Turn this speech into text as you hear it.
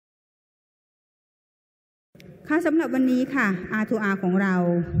ค่ะสำหรับวันนี้ค่ะ R2R ของเรา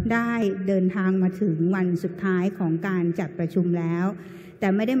ได้เดินทางมาถึงวันสุดท้ายของการจัดประชุมแล้วแต่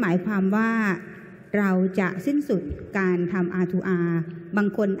ไม่ได้หมายความว่าเราจะสิ้นสุดการทำ R2R บาง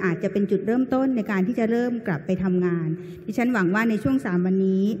คนอาจจะเป็นจุดเริ่มต้นในการที่จะเริ่มกลับไปทำงานดิฉันหวังว่าในช่วง3วัน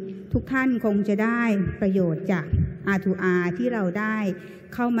นี้ทุกท่านคงจะได้ประโยชน์จาก R2R ที่เราได้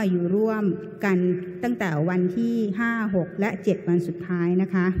เข้ามาอยู่ร่วมกันตั้งแต่วันที่5 6 และ 7 วันสุดท้ายน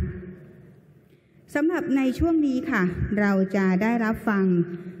ะคะสำหรับในช่วงนี้ค่ะเราจะได้รับฟัง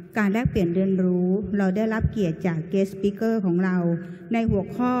การแลกเปลี่ยนเรียนรู้เราได้รับเกียรติจาก guest speaker ของเราในหัว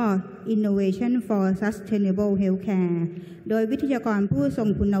ข้อ Innovation for Sustainable Healthcare โดยวิทยากรผู้ทรง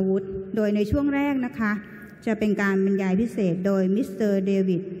คุณวุฒิโดยในช่วงแรกนะคะจะเป็นการบรรยายพิเศษโดยมิสเตอร์เด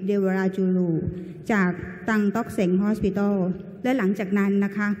วิด เดวราจูลูจากตังต็อกเซ็งฮอสพิทอลและหลังจากนั้นน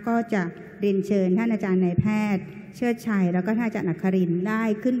ะคะก็จะเรียนเชิญท่านอาจารย์นายแพทย์เชิดชัยแล้วก็ท่านอาจารย์อัครินทร์ได้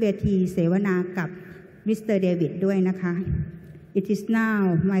ขึ้นเวทีเสวนากับมิสเตอร์เดวิดด้วยนะคะ It is now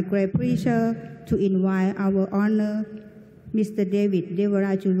my great pleasure to invite our honor Mr. David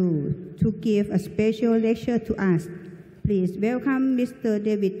Dhevarajulu to give a special lecture to us. Please welcome Mr.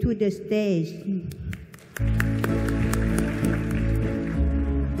 David to the stage.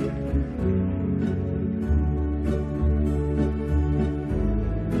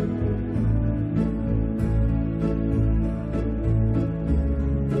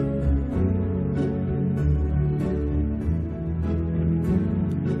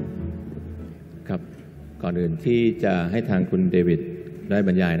ก่อนอื่นที่จะให้ทางคุณเดวิดได้บ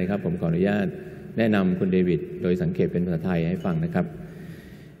รรยายนะครับผมขออนุญาตแนะนำคุณเดวิดโดยสังเกตเป็นภาษาไทยให้ฟังนะครับ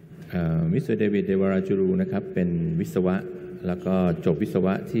มิสเตอร์เดวิด เดวาราจูรูนะครับเป็นวิศวะแล้วก็จบวิศว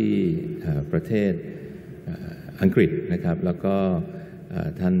ะที่ประเทศอังกฤษนะครับแล้วก็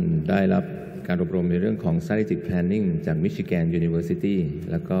ท่านได้รับการอบรมในเรื่องของ Strategic Planning จาก Michigan University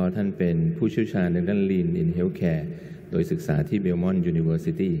แล้วก็ท่านเป็นผู้เชี่ยวชาญในด้าน Lean in Healthcare โดยศึกษาที่ Belmont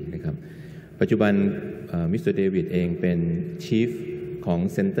University นะครับปัจจุบันมิสเตอร์เดวิดเองเป็น Chief ของ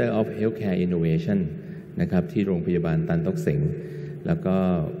Center of Healthcare Innovation นะครับที่โรงพยาบาลตันต็อกเส็งแล้วก็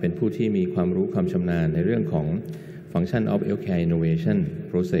เป็นผู้ที่มีความรู้ความชำนาญในเรื่องของ Function of Healthcare Innovation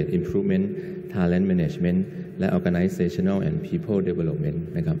Process Improvement Talent Management และ Organizational and People Development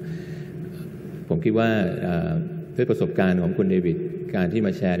นะครับผมคิดว่าด้วยประสบการณ์ของคุณเดวิดการที่ม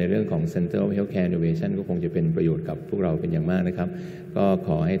าแชร์ในเรื่องของ Center of Healthcare Innovation ก็คงจะเป็นประโยชน์กับพวกเราเป็นอย่างมากนะครับก็ข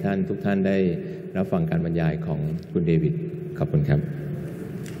อให้ทุกท่านได้รับฟังการบรรยายของคุณเดวิดขอบคุณครับ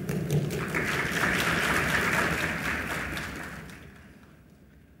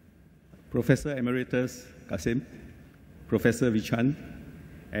Professor Emeritus Kasim, Professor Vichan,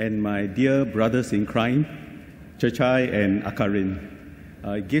 and my dear brothers in crime, Chechai and Akarin.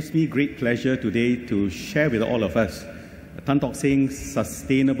 It gives me great pleasure today to share with all of us Tan Tock Seng's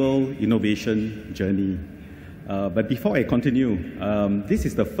sustainable innovation journey. But before I continue, this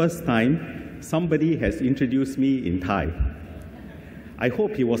is the first time somebody has introduced me in Thai. I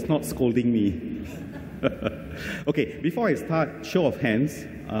hope he was not scolding me. Okay, before I start, show of hands,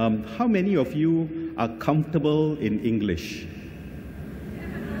 how many of you are comfortable in English?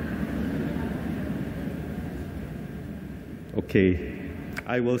 Okay,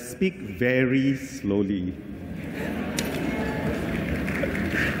 I will speak very slowly.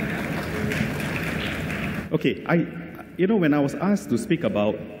 Okay, when I was asked to speak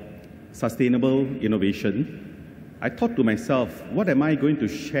about sustainable innovation, I thought to myself, what am I going to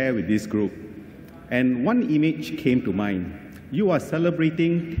share with this group? And one image came to mind. You are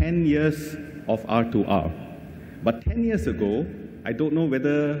celebrating 10 years of R2R. But 10 years ago, I don't know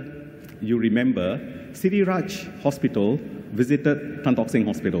whether you remember, City Raj Hospital visited Tan Tock Seng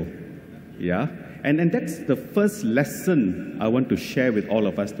Hospital. Yeah? And that's the first lesson I want to share with all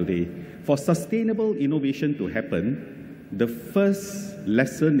of us today. For sustainable innovation to happen, the first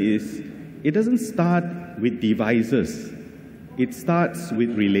lesson is it doesn't start with devices. It starts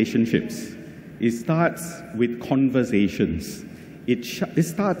with relationships. It starts with conversations. It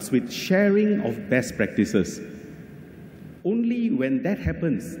starts with sharing of best practices. Only when that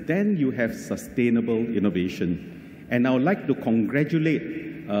happens, then you have sustainable innovation. And I would like to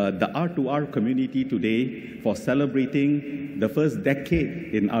congratulate the R2R community today for celebrating the first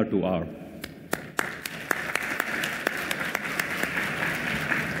decade in R2R.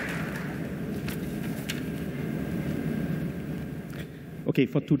 Okay,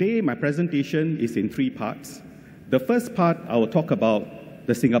 for today, my presentation is in 3 parts. The first part, I will talk about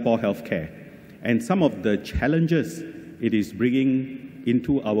the Singapore healthcare and some of the challenges it is bringing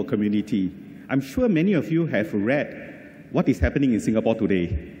into our community. I'm sure many of you have read what is happening in Singapore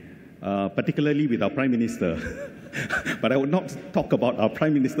today, particularly with our Prime Minister. But I will not talk about our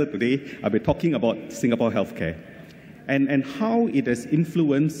Prime Minister today. I'll be talking about Singapore healthcare and how it has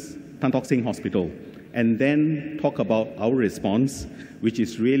influenced Tan Tock Seng Hospital, and then talk about our response, which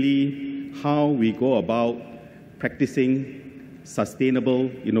is really how we go about practicing sustainable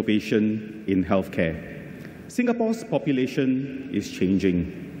innovation in healthcare. Singapore's population is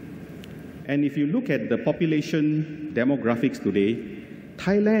changing. And if you look at the population demographics today,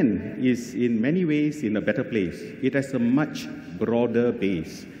 Thailand is in many ways in a better place. It has a much broader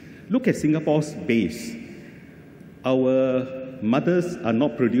base. Look at Singapore's base. Our mothers are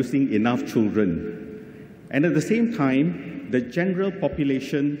not producing enough children. And at the same time, the general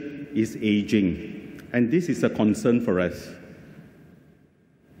population is aging. And this is a concern for us.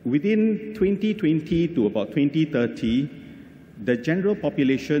 Within 2020 to about 2030, the general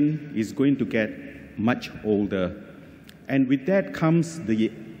population is going to get much older. And with that comes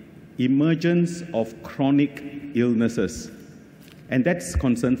the emergence of chronic illnesses. And that's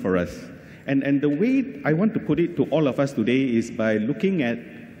concern for us. And the way I want to put it to all of us today is by looking at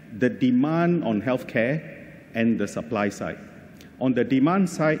the demand on healthcare and the supply side. On the demand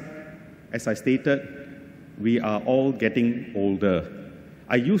side, as I stated, we are all getting older.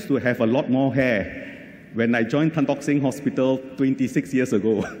 I used to have a lot more hair when I joined Tan Tock Seng Hospital 26 years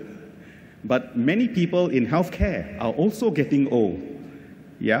ago. But many people in healthcare are also getting old.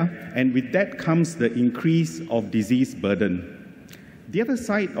 Yeah? And with that comes the increase of disease burden. The other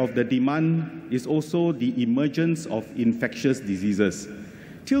side of the demand is also the emergence of infectious diseases.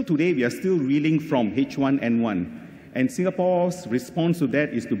 Till today, we are still reeling from H1N1. And Singapore's response to that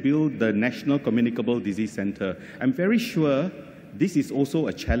is to build the National Communicable Disease Centre. I'm very sure this is also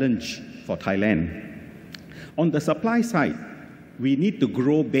a challenge for Thailand. On the supply side, we need to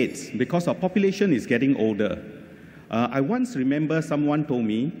grow beds because our population is getting older. I once remember someone told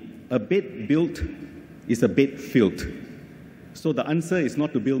me, a bed built is a bed filled. So the answer is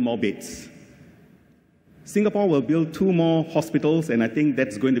not to build more beds. Singapore will build 2 more hospitals, and I think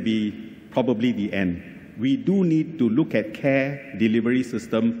that's going to be probably the end. We do need to look at care delivery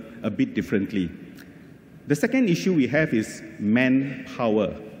system a bit differently. The second issue we have is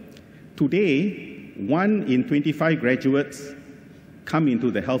manpower. Today, 1 in 25 graduates come into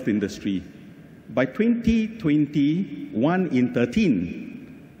the health industry. By 2020, 1 in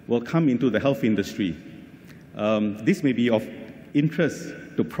 13 will come into the health industry. This may be of interest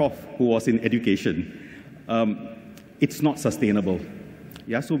to Prof, who was in education. It's not sustainable.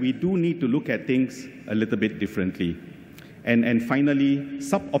 Yeah, so we do need to look at things a little bit differently. And finally,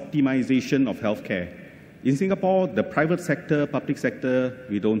 sub-optimization of healthcare. In Singapore, the private sector, public sector,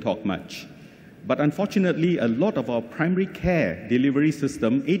 we don't talk much. But unfortunately, a lot of our primary care delivery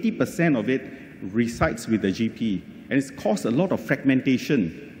system, 80% of it resides with the GP. And it's caused a lot of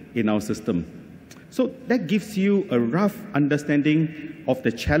fragmentation in our system. So that gives you a rough understanding of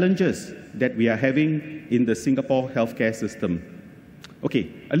the challenges that we are having in the Singapore healthcare system.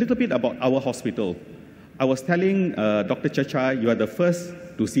 Okay, a little bit about our hospital. I was telling Dr. Chacha, you are the first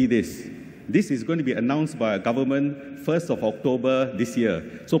to see this. This is going to be announced by our government 1st of October this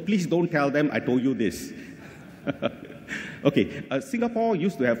year. So please don't tell them I told you this. Okay, Singapore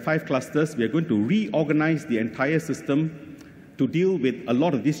used to have 5 clusters. We are going to reorganize the entire system to deal with a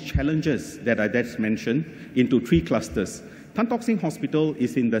lot of these challenges that I just mentioned into 3 clusters. Tan Tock Seng Hospital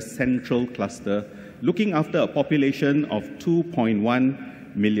is in the central cluster, looking after a population of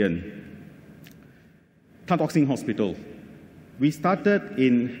 2.1 million. Tan Tock Seng Hospital. We started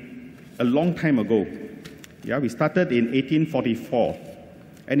in a long time ago. Yeah, we started in 1844.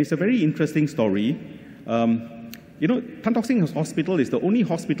 And it's a very interesting story. You know, Tan Tock Seng Hospital is the only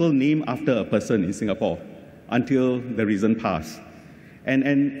hospital named after a person in Singapore until the recent past.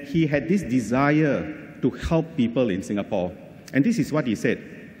 And he had this desire to help people in Singapore. And this is what he said.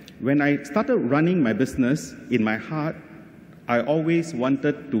 When I started running my business, in my heart, I always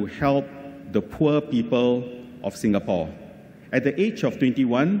wanted to help the poor people of Singapore. At the age of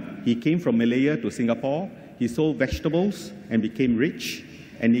 21, he came from Malaya to Singapore. He sold vegetables and became rich.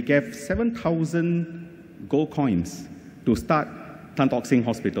 And he gave 7,000 gold coins to start Tan Tock Seng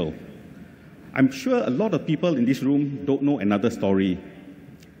Hospital. I'm sure a lot of people in this room don't know another story.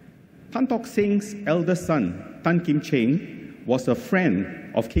 Tan Tock Seng's eldest son, Tan Kim Cheng, was a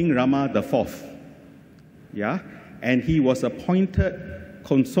friend of King Rama IV. Yeah? And he was appointed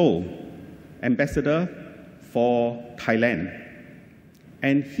consul, ambassador for Thailand.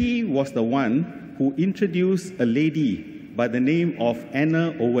 And he was the one who introduced a lady by the name of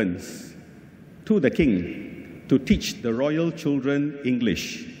Anna Owens to the king to teach the royal children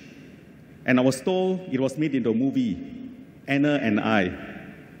English. And I was told it was made into a movie, Anna and I.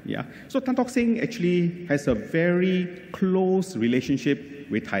 Yeah. So Tan Tock Seng actually has a very close relationship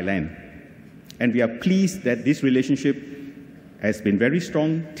with Thailand. And we are pleased that this relationship has been very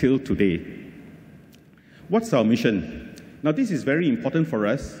strong till today. What's our mission? Now, this is very important for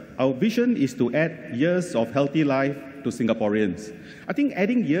us. Our vision is to add years of healthy life to Singaporeans. I think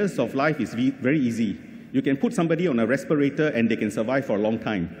adding years of life is very easy. You can put somebody on a respirator and they can survive for a long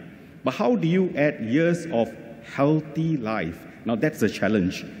time. But how do you add years of healthy life? Now, that's the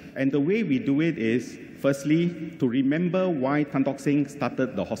challenge. And the way we do it is, firstly, to remember why Tan Tock Seng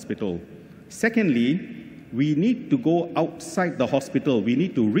started the hospital. Secondly, we need to go outside the hospital. We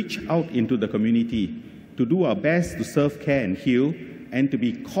need to reach out into the community to do our best to serve, care, and heal, and to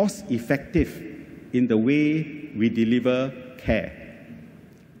be cost-effective in the way we deliver care.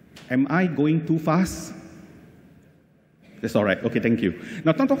 Am I going too fast? That's all right. Okay, thank you.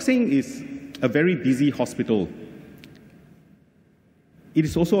 Now, Tan Tock Seng is a very busy hospital. It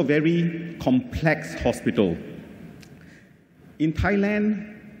is also a very complex hospital. In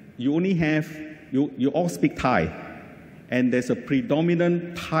Thailand, you only have, you all speak Thai, and there's a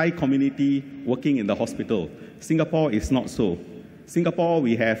predominant Thai community working in the hospital. Singapore is not so. Singapore,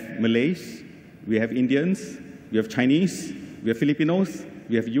 we have Malays, we have Indians, we have Chinese, we have Filipinos,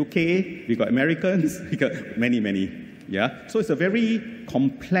 we have UK, we got Americans, we got many. Yeah? So it's a very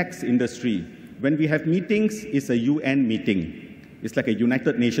complex industry. When we have meetings, it's a UN meeting. It's like a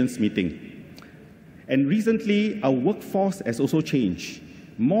United Nations meeting. And recently, our workforce has also changed.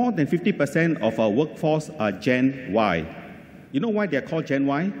 More than 50% of our workforce are Gen Y. You know why they're called Gen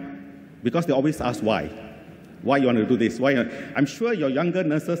Y? Because they always ask why. Why you want to do this? I'm sure your younger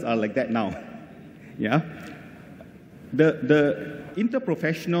nurses are like that now. Yeah? The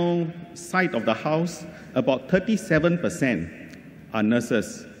interprofessional side of the house, about 37% are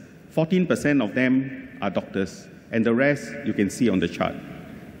nurses. 14% of them are doctors. And the rest you can see on the chart.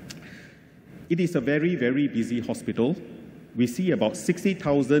 It is a very, very busy hospital. We see about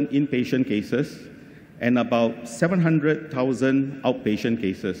 60,000 inpatient cases and about 700,000 outpatient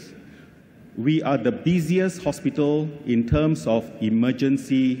cases. We are the busiest hospital in terms of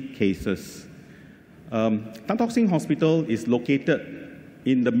emergency cases. Tan Tock Seng Hospital is located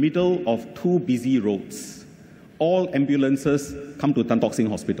in the middle of two busy roads. All ambulances come to Tan Tock Seng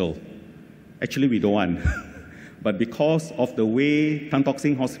Hospital. Actually, we don't want. But because of the way Tan Tock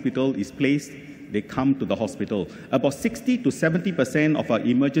Seng Hospital is placed, they come to the hospital. About 60 to 70% of our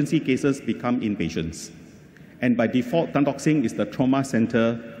emergency cases become inpatients. And by default, Tan Tock Seng is the trauma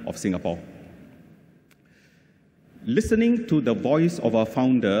center of Singapore. Listening to the voice of our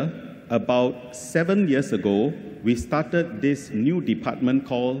founder, about 7 years ago, we started this new department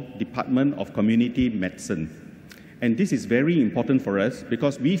called Department of Community Medicine. And this is very important for us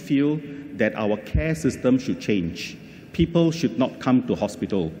because we feel that our care system should change. People should not come to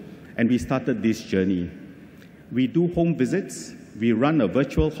hospital. And we started this journey. We do home visits. We run a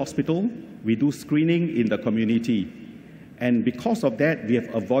virtual hospital. We do screening in the community. And because of that, we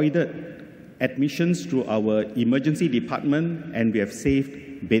have avoided admissions through our emergency department, and we have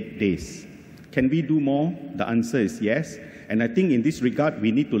saved bed days. Can we do more? The answer is yes. And I think in this regard,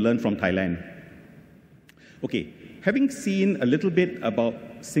 we need to learn from Thailand. Okay. Having seen a little bit about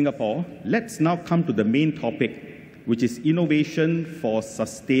Singapore, let's now come to the main topic, which is innovation for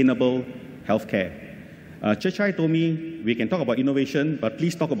sustainable healthcare. Chechai told me we can talk about innovation, but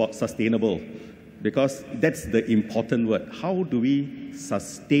please talk about sustainable, because that's the important word. How do we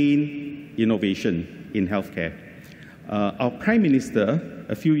sustain innovation in healthcare? Our Prime Minister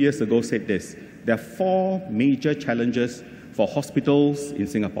a few years ago said this. There are 4 major challenges for hospitals in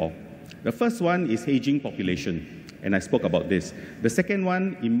Singapore. The first one is aging population. And I spoke about this. The second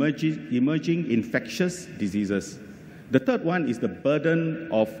one, emerging infectious diseases. The third one is the burden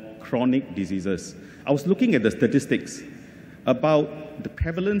of chronic diseases. I was looking at the statistics about the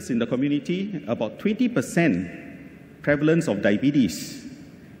prevalence in the community, about 20% prevalence of diabetes.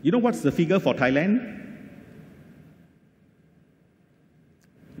 You know what's the figure for Thailand?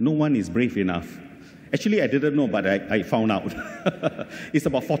 No one is brave enough. Actually, I didn't know, but I found out. It's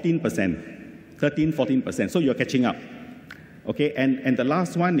about 14%. 13-14%, so you're catching up. Okay, and the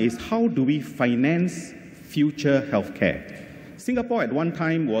last one is how do we finance future healthcare? Singapore at one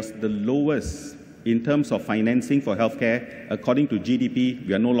time was the lowest in terms of financing for healthcare. According to GDP,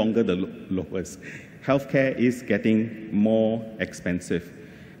 we are no longer the lowest. Healthcare is getting more expensive.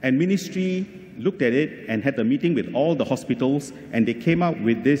 And ministry looked at it and had a meeting with all the hospitals, and they came up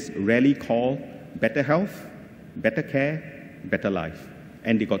with this rally called Better Health, Better Care, Better Life.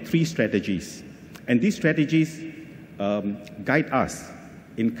 And they got 3 strategies. And these strategies guide us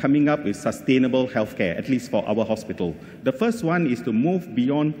in coming up with sustainable healthcare, at least for our hospital. The first one is to move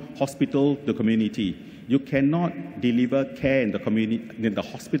beyond hospital to community. You cannot deliver care in the community, in the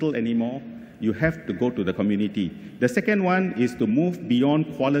hospital anymore. You have to go to the community. The second one is to move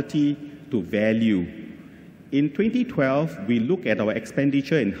beyond quality to value. In 2012, we look at our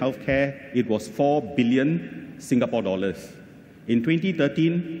expenditure in healthcare, it was 4 billion Singapore dollars. In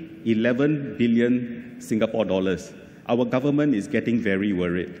 2013, 11 billion Singapore dollars. Our government is getting very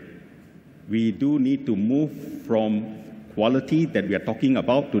worried. We do need to move from quality that we are talking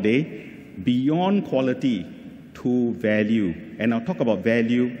about today, beyond quality to value. And I'll talk about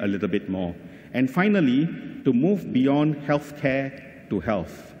value a little bit more. And finally, to move beyond healthcare to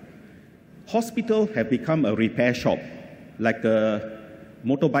health. Hospitals have become a repair shop, like a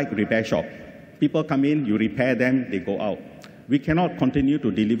motorbike repair shop. People come in, you repair them, they go out. We cannot continue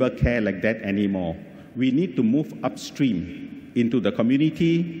to deliver care like that anymore. We need to move upstream into the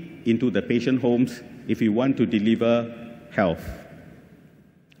community, into the patient homes, if we want to deliver health.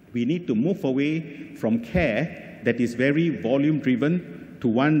 We need to move away from care that is very volume-driven to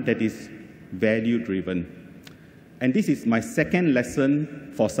one that is value-driven. And this is my second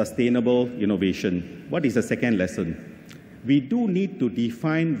lesson for sustainable innovation. What is the second lesson? We do need to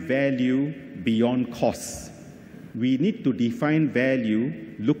define value beyond costs. We need to define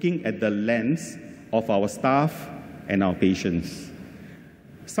value looking at the lens of our staff and our patients.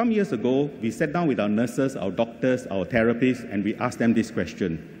 Some years ago, we sat down with our nurses, our doctors, our therapists, and we asked them this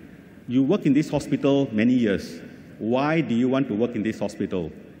question. You work in this hospital many years. Why do you want to work in this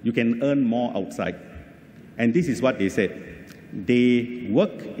hospital? You can earn more outside. And this is what they said. They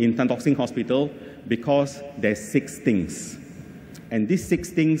work in Tan Tock Seng Hospital because there's 6 things. And these 6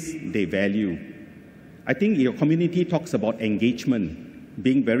 things they value. I think your community talks about engagement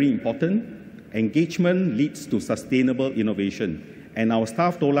being very important. Engagement leads to sustainable innovation. And our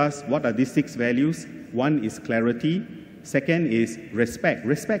staff told us, what are these 6 values? One is clarity. Second is respect.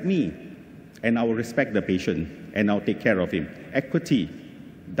 Respect me. And I will respect the patient. And I'll take care of him. Equity,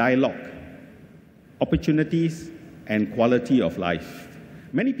 dialogue, opportunities, and quality of life.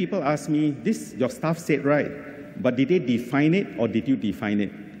 Many people ask me, this your staff said right, but did they define it or did you define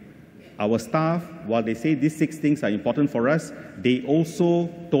it? Our staff, while they say these 6 things are important for us, they also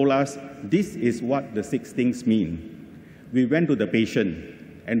told us this is what the 6 things mean. We went to the patient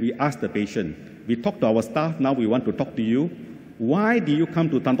and we asked the patient. We talked to our staff, now we want to talk to you. Why do you come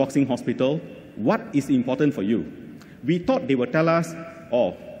to Tan Tock Seng Hospital? What is important for you? We thought they would tell us,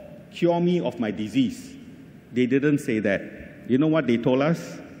 oh, cure me of my disease. They didn't say that. You know what they told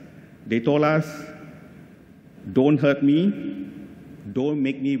us? They told us, don't hurt me, don't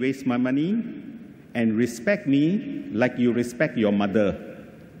make me waste my money, and respect me like you respect your mother.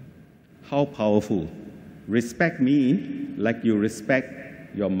 How powerful. Respect me like you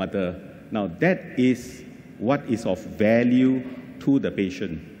respect your mother. Now that is what is of value to the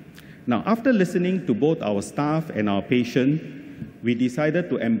patient. Now after listening to both our staff and our patient, we decided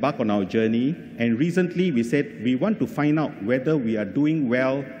to embark on our journey, and recently we said we want to find out whether we are doing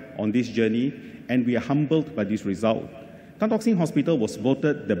well on this journey, and we are humbled by this result. Tan Tock Seng Hospital was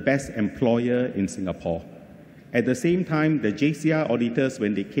voted the best employer in Singapore. At the same time, the JCR auditors,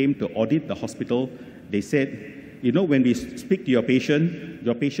 when they came to audit the hospital, they said, you know, when we speak to your patient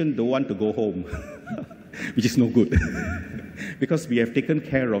don't want to go home, which is no good, because we have taken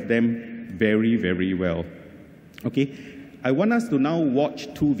care of them very, very well. Okay, I want us to now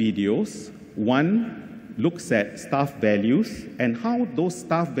watch 2 videos. One looks at staff values and how those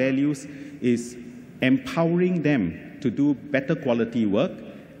staff values is empowering them to do better quality work,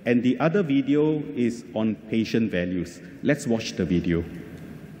 and the other video is on patient values. Let's watch the video.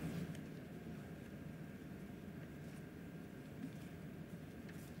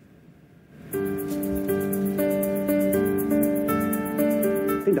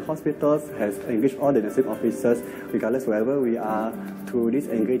 I think the hospitals has engaged all the nursing officers, regardless wherever we are, through these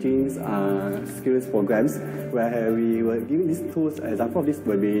engaging skills programs, where we were giving these tools. An example of this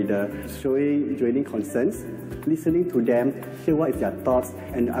will be the joining concerns, listening to them, hear what is their thoughts,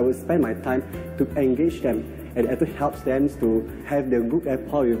 and I will spend my time to engage them and to help them to have their good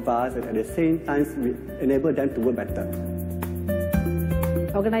rapport with us, and at the same time we enable them to work better.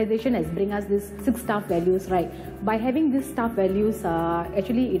 Organization has bring us these 6 staff values, right? By having these staff values,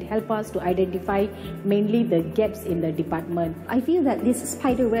 actually it helps us to identify mainly the gaps in the department. I feel that this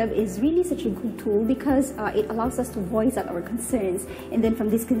spider web is really such a good tool because it allows us to voice out our concerns, and then from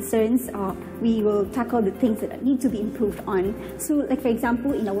these concerns we will tackle the things that need to be improved on. So like for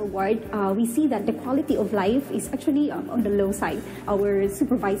example, in our ward, we see that the quality of life is actually on the low side. Our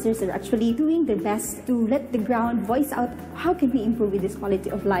supervisors are actually doing their best to let the ground voice out how can we improve with this quality quality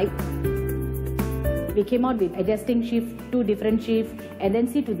of life. We came out with adjusting shift, 2 different shifts, and then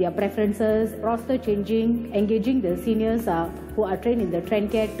see to their preferences, roster changing, engaging the seniors who are trained in the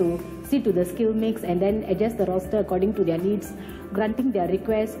trend care to see to the skill mix and then adjust the roster according to their needs, granting their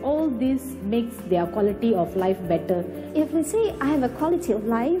requests. All this makes their quality of life better. If let's say I have a quality of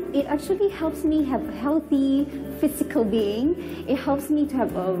life, it actually helps me have a healthy physical being. It helps me to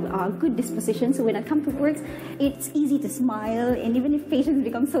have a good disposition. So when I come to work, it's easy to smile. And even if patients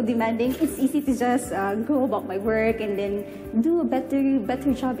become so demanding, it's easy to just go about my work and then do a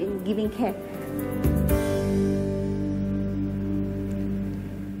better job in giving care.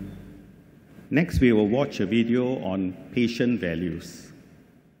 Next, we will watch a video on patient values.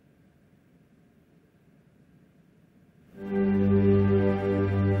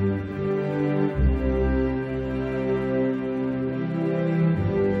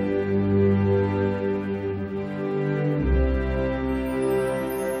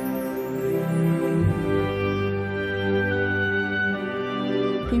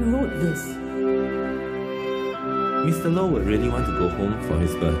 He wrote this. Mr. Low would really want to go home for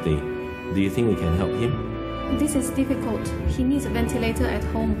his birthday. Do you think we can help him? This is difficult. He needs a ventilator at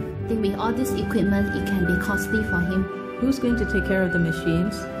home. I think with all this equipment, it can be costly for him. Who's going to take care of the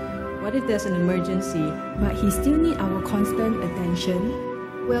machines? What if there's an emergency? But he still needs our constant attention.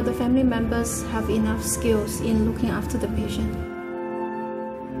 Will the family members have enough skills in looking after the patient?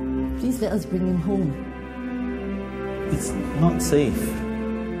 Please let us bring him home. It's not safe.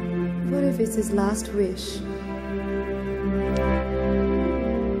 What if it's his last wish?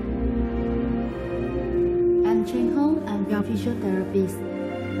 I'm Cheng Hong. I'm your physiotherapist.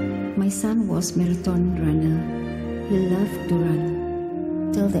 My son was marathon runner. He loved to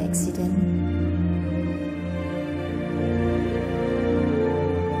run till the accident.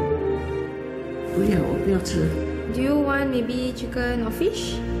 Do you want maybe chicken or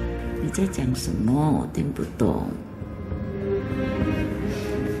fish? 你在讲什么？我听不懂。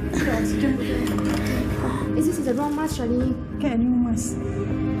Is this the wrong mask, Charlie? Get a new mask.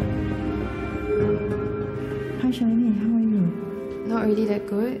 Hi, Shalini. How are you? Not really that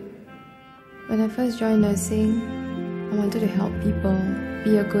good. When I first joined nursing, I wanted to help people,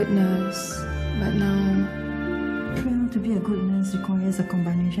 be a good nurse. But now... Well, to be a good nurse requires a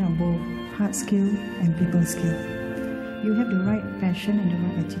combination of both hard skill and people skill. You have the right passion and the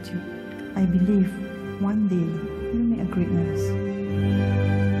right attitude. I believe one day you'll make a great nurse.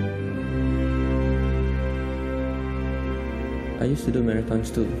 I used to do marathons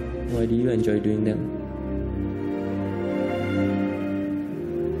too. Why do you enjoy doing them?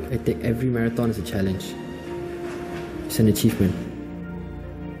 I take every marathon as a challenge. It's an achievement.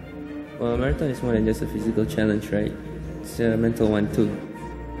 Well, a marathon is more than just a physical challenge, right? It's a mental one too.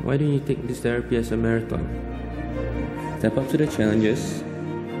 Why don't you take this therapy as a marathon? Step up to the challenges.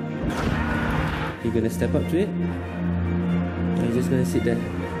 You're gonna step up to it. Or you're just gonna sit there.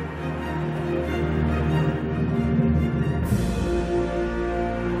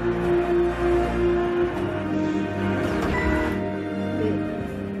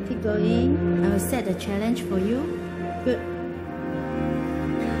 Keep going. I will set a challenge for you. Good.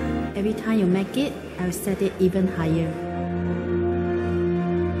 Every time you make it, I will set it even higher.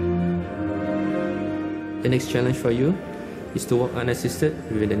 The next challenge for you is to walk unassisted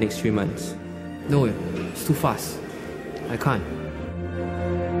within the next 3 months. No, it's too fast. I can't.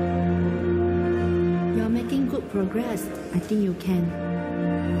 You're making good progress. I think you can.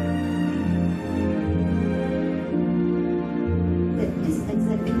 This is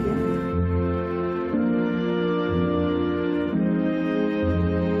exactly it.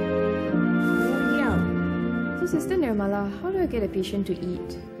 So Sister Nirmala, how do I get a patient to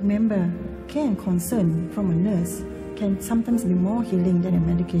eat? Remember, care and concern from a nurse can sometimes be more healing than a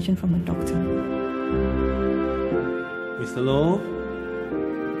medication from a doctor. Mr. Low?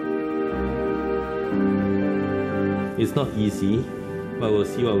 It's not easy, but we'll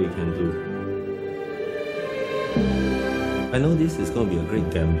see what we can do. I know this is going to be a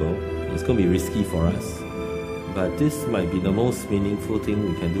great gamble. It's going to be risky for us. But this might be the most meaningful thing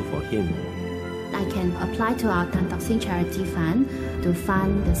we can do for him. I can apply to our Toxin Charity Fund to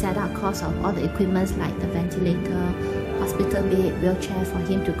fund the setup cost of all the equipment like the ventilator, hospital bed, wheelchair for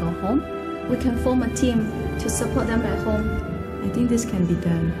him to go home. We can form a team to support them at home. I think this can be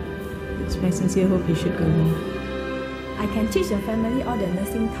done. It's my sincere hope he should go home. I can teach the family all the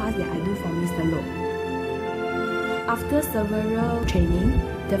nursing tasks that I do for Mr. Low. After several training,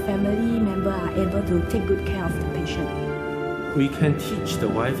 the family members are able to take good care of the patient. We can teach the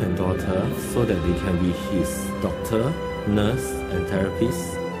wife and daughter so that they can be his doctor, nurse, and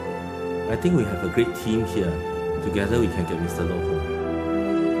therapist. I think we have a great team here. Together we can get Mr. Low home.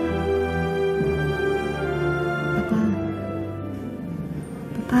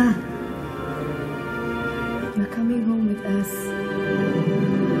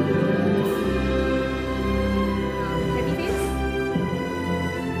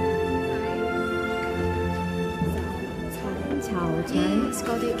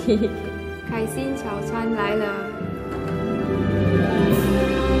 OK， 开心早餐来了。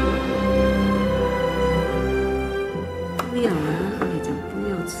不要啊，后来讲不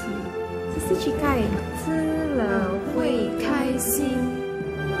要吃。这是乞丐，吃了会开心。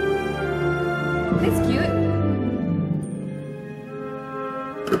That's cute。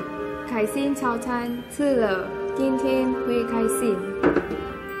开心早餐吃了，今天会开心。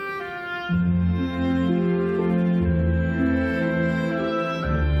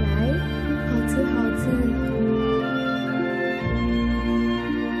来，好吃好吃，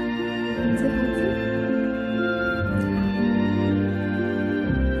好吃好吃。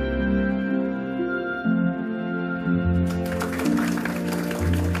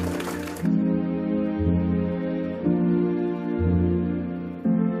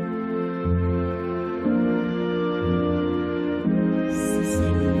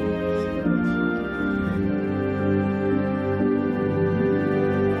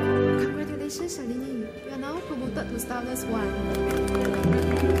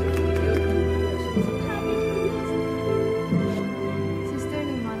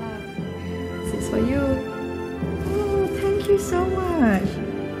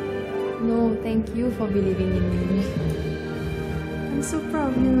For believing in me. I'm so proud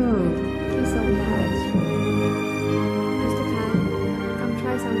of you. Thank you so much. Mr. Khan, come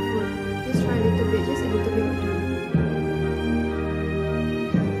try some food. Just try a little bit, just a little bit will do.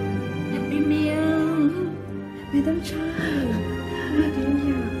 Happy meal. Madam Chai, why didn't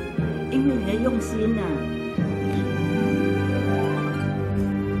you? 因为你的用心啊。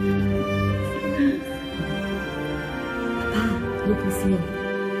爸，又不是。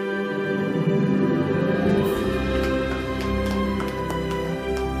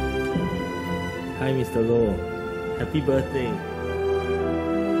Hi, Mr. Low. Happy birthday.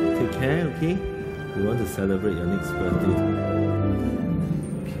 Take care, okay? We want to celebrate your next birthday.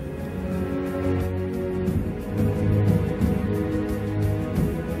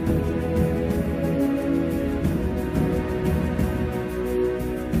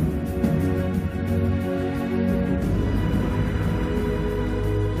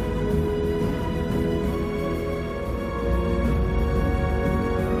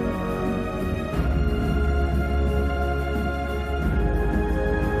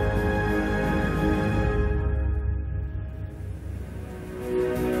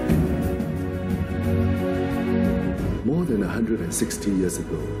 More than 160 years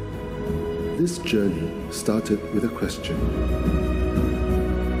ago, this journey started with a question.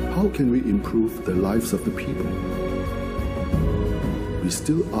 How can we improve the lives of the people? We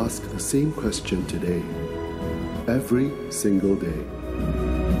still ask the same question today, every single day.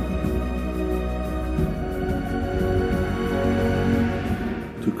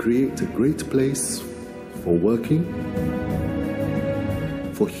 To create a great place for working,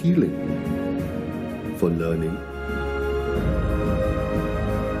 for healing, for learning,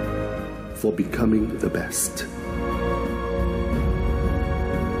 for becoming the best.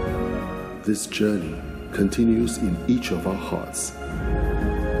 This journey continues in each of our hearts.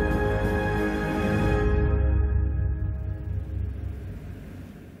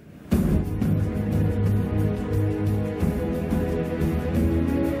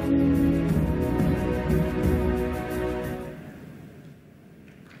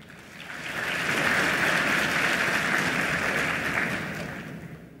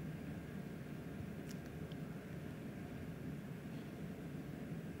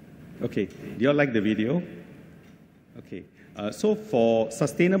 Okay, do you all like the video? Okay, so for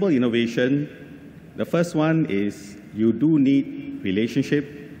sustainable innovation, the first one is you do need relationship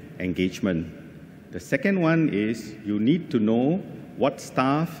engagement. The second one is you need to know what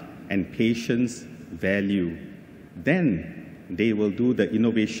staff and patients value. Then they will do the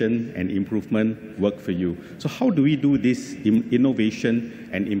innovation and improvement work for you. So how do we do this innovation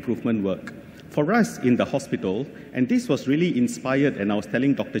and improvement work? For us in the hospital, and this was really inspired, and I was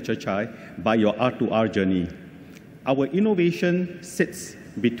telling Dr. Chachai, by your R2R journey. Our innovation sits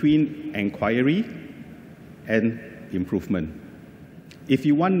between inquiry and improvement. If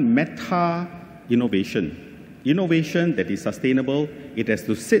you want meta innovation that is sustainable, it has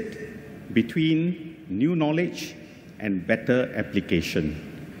to sit between new knowledge and better application.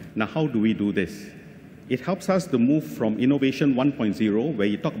 Now, how do we do this? It helps us to move from innovation 1.0, where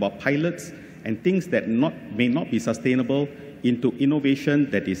you talk about pilots and things that may not be sustainable, into innovation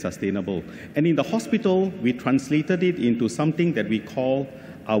that is sustainable. And in the hospital, we translated it into something that we call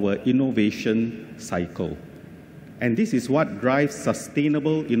our innovation cycle. And this is what drives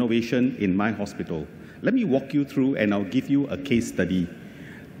sustainable innovation in my hospital. Let me walk you through, and I'll give you a case study.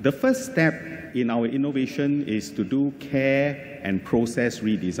 The first step in our innovation is to do care and process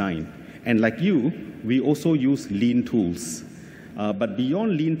redesign. And like you, we also use lean tools. But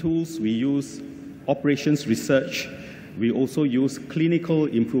beyond lean tools, we use operations research. We also use clinical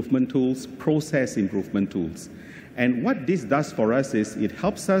improvement tools, process improvement tools. And what this does for us is it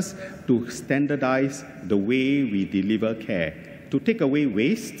helps us to standardize the way we deliver care, to take away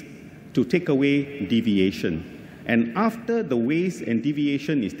waste, to take away deviation. And after the waste and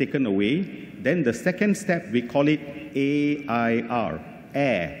deviation is taken away, then the second step, we call it AIR,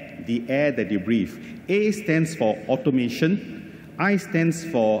 air, the air that you breathe. A stands for automation, I stands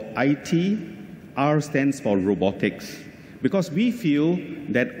for IT, R stands for robotics. Because we feel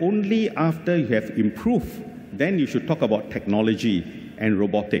that only after you have improved, then you should talk about technology and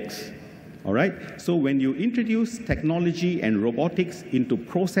robotics. All right? So when you introduce technology and robotics into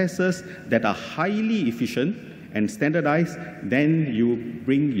processes that are highly efficient and standardized, then you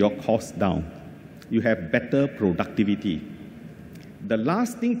bring your costs down. You have better productivity. The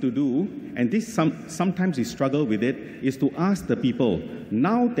last thing to do, and this sometimes we struggle with it, is to ask the people,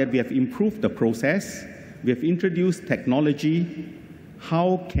 now that we have improved the process, we have introduced technology,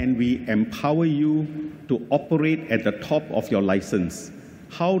 how can we empower you to operate at the top of your license?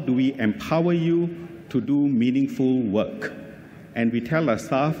 How do we empower you to do meaningful work? And we tell our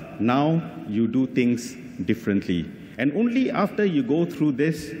staff, now you do things differently. And only after you go through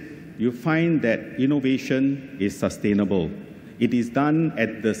this, you find that innovation is sustainable. It is done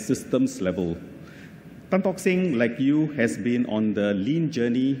at the systems level. Tock Seng, like you, has been on the lean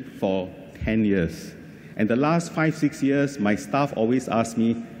journey for 10 years. And the last 5-6 years, my staff always ask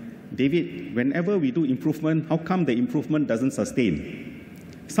me, David, whenever we do improvement, how come the improvement doesn't sustain?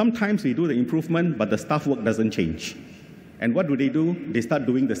 Sometimes we do the improvement, but the staff work doesn't change. And what do? They start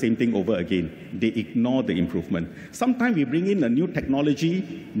doing the same thing over again. They ignore the improvement. Sometimes we bring in a new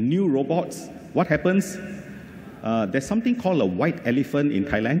technology, new robots. What happens? There's something called a white elephant in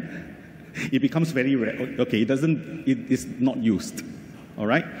Thailand. It becomes very rare. Okay, it is not used. All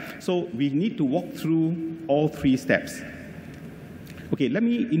right? So we need to walk through all 3 steps. Okay, let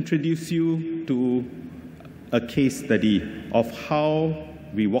me introduce you to a case study of how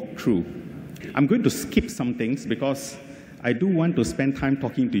we walk through. I'm going to skip some things because I do want to spend time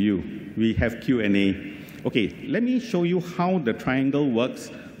talking to you. We have Q&A. Okay, let me show you how the triangle works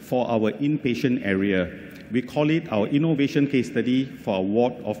for our inpatient area. We call it our innovation case study for our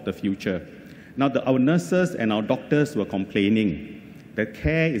ward of the future. Now, our nurses and our doctors were complaining that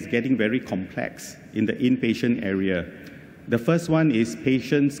care is getting very complex in the inpatient area. The first one is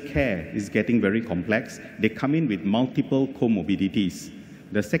patients' care is getting very complex. They come in with multiple comorbidities.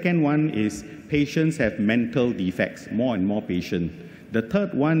 The second one is patients have mental defects, more and more patients. The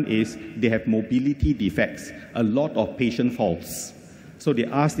third one is they have mobility defects, a lot of patient falls. So they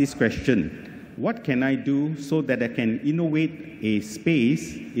ask this question, what can I do so that I can innovate a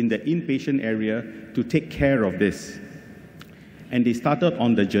space in the inpatient area to take care of this? And they started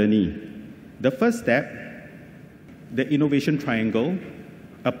on the journey. The first step, the innovation triangle,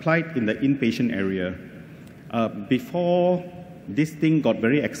 applied in the inpatient area. Before this thing got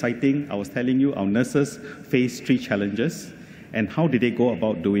very exciting, I was telling you our nurses faced 3 challenges, and how did they go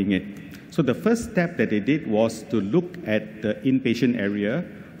about doing it? So the first step that they did was to look at the inpatient area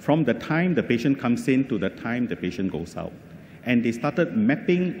from the time the patient comes in to the time the patient goes out. And they started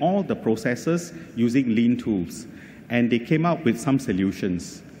mapping all the processes using lean tools. And they came up with some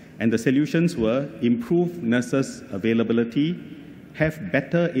solutions. And the solutions were improve nurses' availability, have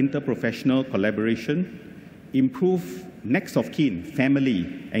better interprofessional collaboration, improve next of kin,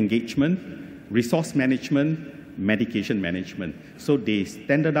 family engagement, resource management, medication management. So they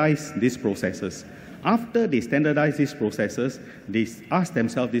standardized these processes. After they standardize these processes, they ask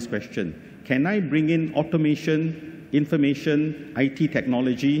themselves this question, can I bring in automation, information, IT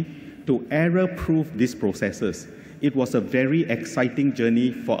technology to error-proof these processes? It was a very exciting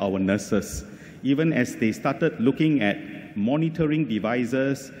journey for our nurses, even as they started looking at monitoring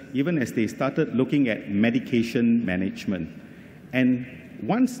devices, even as they started looking at medication management. And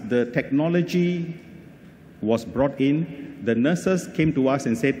once the technology was brought in, the nurses came to us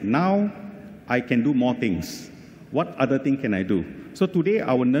and said, now I can do more things. What other thing can I do? So today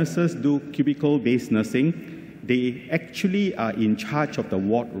our nurses do cubicle-based nursing. They actually are in charge of the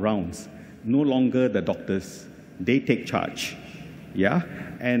ward rounds, no longer the doctors. They take charge, yeah?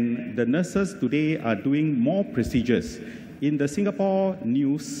 And the nurses today are doing more procedures. In the Singapore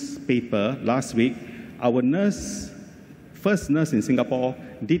newspaper last week, our first nurse in Singapore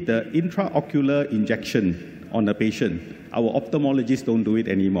did the intraocular injection on a patient. Our ophthalmologists don't do it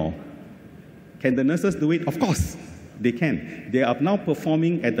anymore. Can the nurses do it? Of course. They can. They are now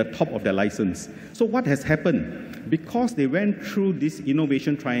performing at the top of their license. So what has happened? Because they went through this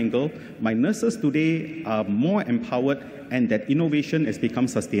innovation triangle, my nurses today are more empowered and that innovation has become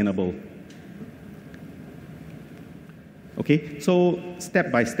sustainable. Okay, so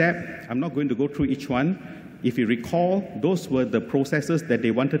step by step, I'm not going to go through each one. If you recall, those were the processes that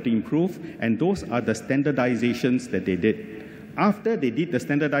they wanted to improve, and those are the standardizations that they did. After they did the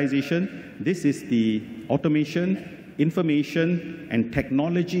standardization, this is the automation, information, and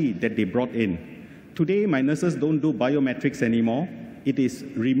technology that they brought in. Today, my nurses don't do biometrics anymore. It is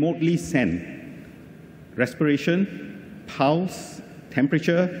remotely sent. Respiration, pulse,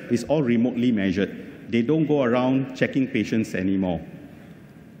 temperature is all remotely measured. They don't go around checking patients anymore.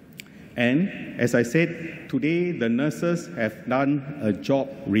 And as I said, today the nurses have done a job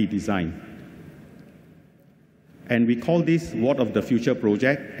redesign. And we call this Ward of the Future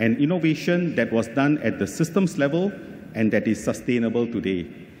project, an innovation that was done at the systems level and that is sustainable today.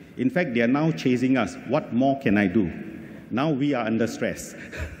 In fact, they are now chasing us. What more can I do? Now we are under stress.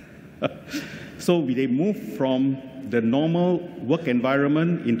 So they move from the normal work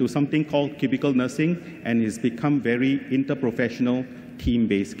environment into something called cubicle nursing, and it's become very interprofessional,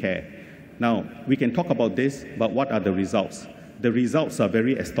 team-based care. Now, we can talk about this, but what are the results? The results are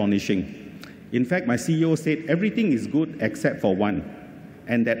very astonishing. In fact, my CEO said everything is good except for one,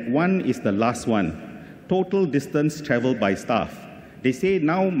 and that one is the last one, total distance traveled by staff. They say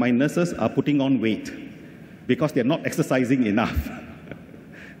now my nurses are putting on weight because they're not exercising enough.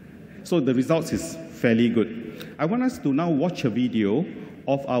 So the results is fairly good. I want us to now watch a video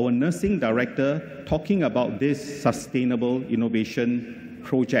of our nursing director talking about this sustainable innovation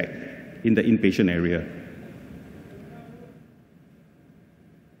project in the inpatient area.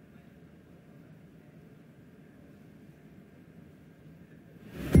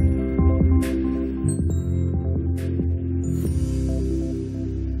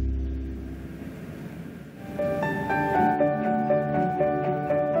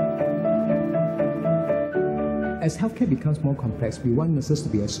 As healthcare becomes more complex, we want nurses to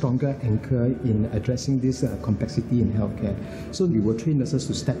be a stronger anchor in addressing this complexity in healthcare. So we will train nurses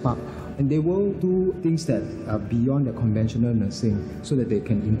to step up, and they will do things that are beyond the conventional nursing so that they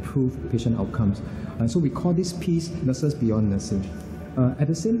can improve patient outcomes. So we call this piece Nurses Beyond Nursing. At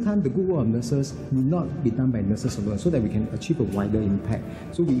the same time, the good work of nurses need not be done by nurses alone so that we can achieve a wider impact.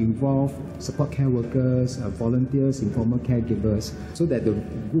 So we involve support care workers, volunteers, informal caregivers, so that the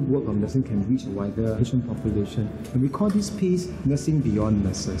good work of nursing can reach a wider patient population. And we call this piece Nursing Beyond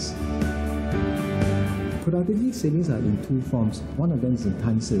Nurses. Productivity savings are in two forms. One of them is in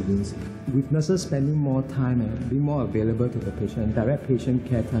time savings. With nurses spending more time and being more available to the patient, direct patient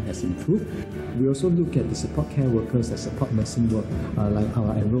care time has improved. We also look at the support care workers that support nursing work, like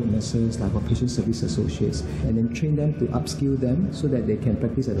our enrolled nurses, like our patient service associates, and then train them to upskill them so that they can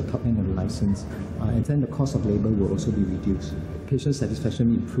practice at the top end of the license. And then the cost of labor will also be reduced. Patient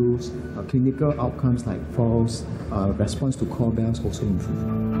satisfaction improves, clinical outcomes like falls, response to call bells also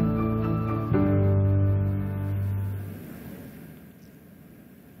improve.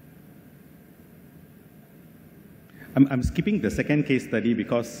 I'm skipping the second case study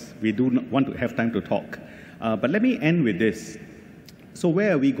because we do not want to have time to talk. But let me end with this. So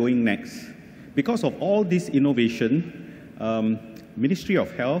where are we going next? Because of all this innovation, Ministry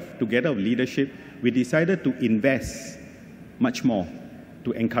of Health, together with leadership, we decided to invest much more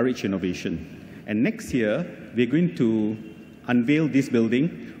to encourage innovation. And next year, we're going to unveil this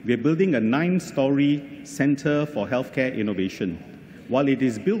building. We're building a 9-story Center for Healthcare Innovation. While it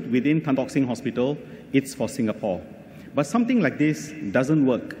is built within Tock Seng Hospital, it's for Singapore. But something like this doesn't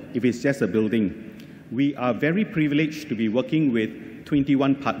work if it's just a building. We are very privileged to be working with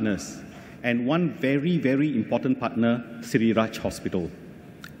 21 partners, and one very, very important partner, Sri Raj Hospital.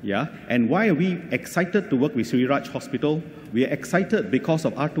 Yeah? And why are we excited to work with Sri Raj Hospital? We are excited because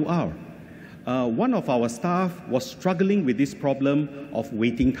of R2R. One of our staff was struggling with this problem of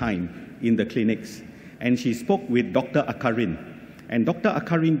waiting time in the clinics, and she spoke with Dr. Akarin, and Dr.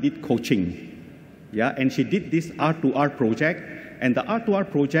 Akarin did coaching. Yeah, and she did this R2R project, and the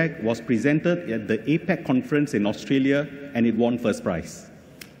R2R project was presented at the APEC conference in Australia, and it won first prize.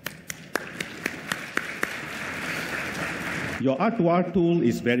 Your R2R tool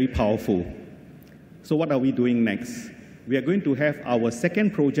is very powerful. So what are we doing next? We are going to have our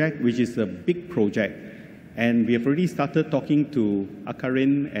second project, which is a big project, and we have already started talking to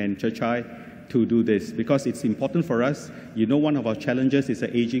Akarin and Chachai to do this because it's important for us. You know, one of our challenges is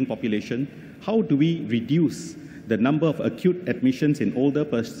an aging population. How do we reduce the number of acute admissions in older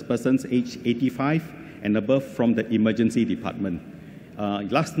persons aged 85 and above from the emergency department?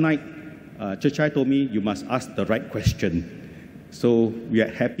 Last night, Chechai told me you must ask the right question. So we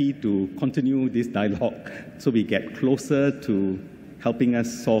are happy to continue this dialogue so we get closer to helping us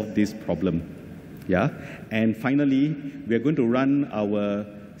solve this problem. Yeah? And finally, we are going to run our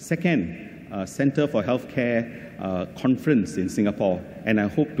second Center for Healthcare conference in Singapore, and I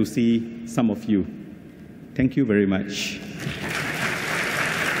hope to see some of you. Thank you very much.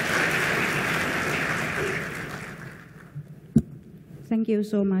 Thank you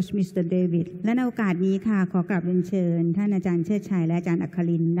so much, Mr. David. และในโอกาสนี้ค่ะขอกราบเรียนเชิญท่านอาจารย์เชิดชัยและอาจารย์อัค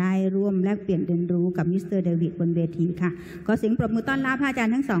รินทร์ได้ร่วมแลกเปลี่ยนเรียนรู้กับมิสเตอร์เดวิดบนเวทีค่ะขอเสียงปรบมือต้อนรับอาจาร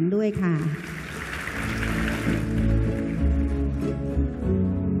ย์ทั้งสองด้วยค่ะ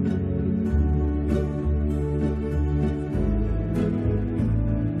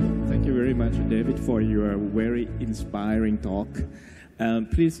Thank you very much, David, for your very inspiring talk.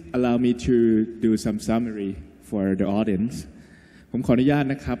 Please allow me to do some summary for the audience. ผมขออนุญาต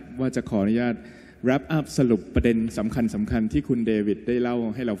นะครับว่าจะขออนุญาต wrap up สรุปประเด็นสำคัญที่คุณเดวิดได้เล่า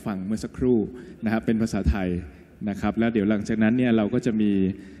ให้เราฟังเมื่อสักครู่นะครับเป็นภาษาไทยนะครับแล้วเดี๋ยวหลังจากนั้นเนี่ยเราก็จะมี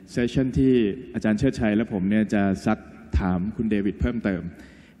เซสชั่นที่อาจารย์เชิดชัยและผมเนี่ยจะซักถามคุณเดวิดเพิ่มเติม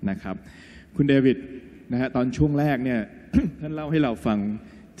นะครับคุณเดวิดนะฮะตอนช่วงแรกเนี่ย ท่านเล่าให้เราฟัง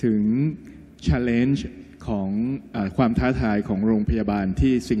ถึง challenge ของความท้าทายของโรงพยาบาล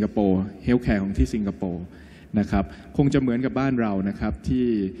ที่สิงคโปร์ healthcare ของที่สิงคโปร์นะครับคงจะเหมือนกับบ้านเรานะครับที่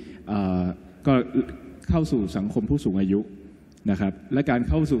ก็เข้าสู่สังคมผู้สูงอายุนะครับและการ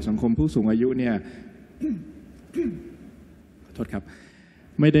เข้าสู่สังคมผู้สูงอายุเนี่ยขอโทษครับ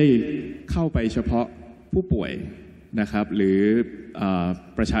ไม่ได้เข้าไปเฉพาะผู้ป่วยนะครับหรือ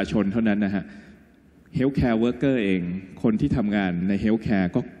ประชาชนเท่านั้นนะฮะ healthcare worker เองคนที่ทำงานใน healthcare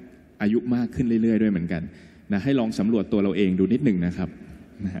ก็อายุมากขึ้นเรื่อยๆด้วยเหมือนกันนะให้ลองสำรวจตัวเราเองดูนิดหนึ่งนะครับ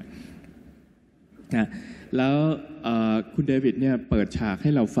นะฮะแล้วคุณเดวิดเนี่ยเปิดฉากใ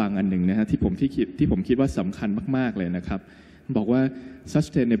ห้เราฟังอันหนึ่งนะฮะที่ผมคิดว่าสำคัญมากๆเลยนะครับบอกว่า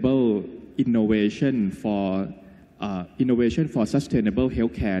sustainable innovation for sustainable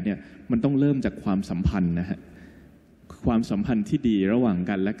healthcare เนี่ยมันต้องเริ่มจากความสัมพันธ์นะฮะความสัมพันธ์ที่ดีระหว่าง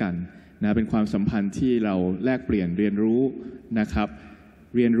กันและกันนะเป็นความสัมพันธ์ที่เราแลกเปลี่ยนเรียนรู้นะครับ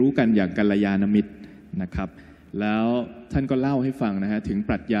เรียนรู้กันอย่างกัลยาณมิตรนะครับแล้วท่านก็เล่าให้ฟังนะฮะถึง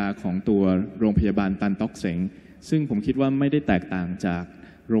ปรัชญาของตัวโรงพยาบาลตันต๊อกเสงซึ่งผมคิดว่าไม่ได้แตกต่างจาก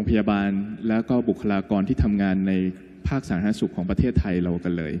โรงพยาบาลแล้วก็บุคลากรที่ทำงานในภาคสาธารณสุขของประเทศไทยเรากั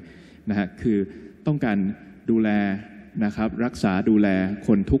นเลยนะฮะคือต้องการดูแลนะครับรักษาดูแลค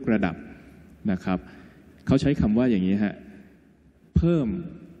นทุกระดับนะครับเขาใช้คำว่าอย่างนี้ฮะเพิ่ม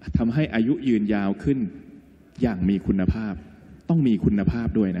ทำให้อายุยืนยาวขึ้นอย่างมีคุณภาพต้องมีคุณภาพ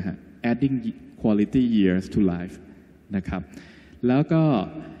ด้วยนะฮะ adding quality years to life นะครับแล้วก็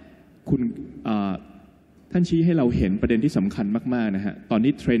คุณท่านชี้ให้เราเห็นประเด็นที่สำคัญมากๆนะฮะตอน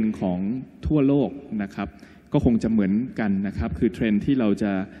นี้เทรนด์ของทั่วโลกนะครับก็คงจะเหมือนกันนะครับคือเทรนด์ที่เราจ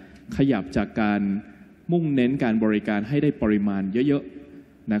ะขยับจากการมุ่งเน้นการบริการให้ได้ปริมาณเยอะ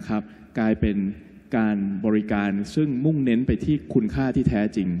ๆนะครับกลายเป็นการบริการซึ่งมุ่งเน้นไปที่คุณค่าที่แท้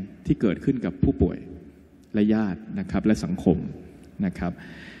จริงที่เกิดขึ้นกับผู้ป่วยและญาตินะครับและสังคมนะครับ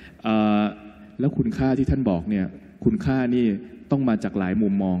แล้วคุณค่าที่ท่านบอกเนี่ยคุณค่านี่ต้องมาจากหลายมุ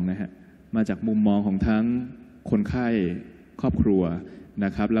มมองนะฮะมาจากมุมมองของทั้งคนไข้ครอบครัวน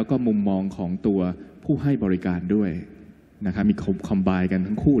ะครับแล้วก็มุมมองของตัวผู้ให้บริการด้วยนะครับมีคอมไบน์กัน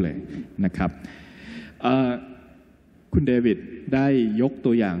ทั้งคู่เลยนะครับคุณเดวิดได้ยก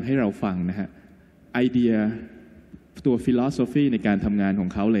ตัวอย่างให้เราฟังนะฮะไอเดียตัวฟิโลโซฟีในการทำงานของ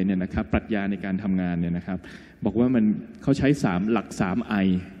เขาเลยเนี่ยนะครับปรัชญาในการทำงานเนี่ยนะครับบอกว่าเขาใช้หลัก3 I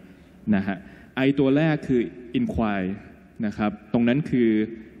นะฮะ I ตัวแรกคือ inquire นะครับตรงนั้นคือ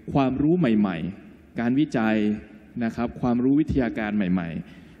ความรู้ใหม่ๆการวิจัยนะครับความรู้วิทยาการใหม่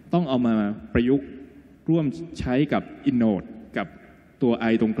ๆต้องเอามาประยุกต์ร่วมใช้กับ innovate กับตัว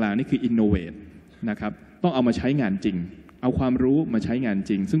I ตรงกลางนี่คือ innovate นะครับต้องเอามาใช้งานจริงเอาความรู้มาใช้งาน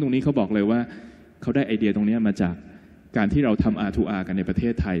จริงซึ่งตรงนี้เขาบอกเลยว่าเขาได้ไอเดียตรงนี้มาจากการที่เราทำ R2R กันในประเท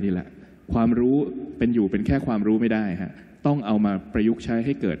ศไทยนี่แหละความรู้เป็นแค่ความรู้ไม่ได้ฮะต้องเอามาประยุกต์ใช้ใ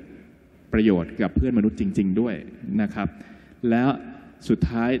ห้เกิดประโยชน์กับเพื่อนมนุษย์จริงๆด้วยนะครับแล้วสุด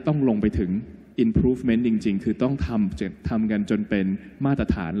ท้ายต้องลงไปถึง improvement จริงๆคือต้องทำกันจนเป็นมาตร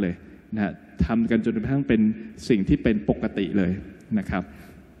ฐานเลยนะทำกันจนกระทั่งเป็นสิ่งที่เป็นปกติเลยนะครับ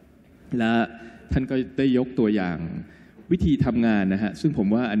และท่านก็ได้ยกตัวอย่างวิธีทำงานนะฮะซึ่งผม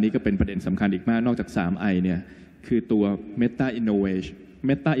ว่าอันนี้ก็เป็นประเด็นสำคัญอีกมากนอกจาก3 I เนี่ยคือตัว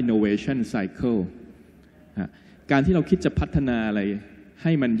meta innovation cycle การที่เราคิดจะพัฒนาอะไรใ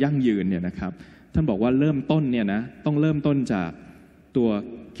ห้มันยั่งยืนเนี่ยนะครับท่านบอกว่าเริ่มต้นเนี่ยนะต้องเริ่มต้นจากตัว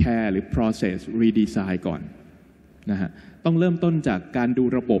care หรือ process redesign ก่อนนะฮะต้องเริ่มต้นจากการดู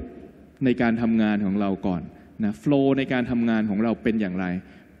ระบบ ในการทำงานของเราก่อนนะโฟล์ในการทำงานของเราเป็นอย่างไร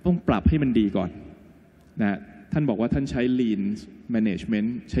ต้องปรับให้มันดีก่อนนะท่านบอกว่าท่านใช้ Lean Management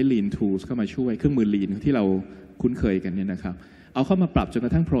ใช้ Lean Tools เข้ามาช่วยเครื่องมือ Lean ที่เราคุ้นเคยกันเนี่ยนะครับเอาเข้ามาปรับจนกร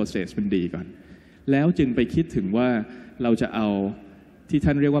ะทั่ง process มันดีก่อนแล้วจึงไปคิดถึงว่าเราจะเอาที่ท่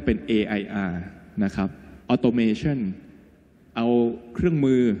านเรียกว่าเป็น AIR นะครับ Automation เอาเครื่อง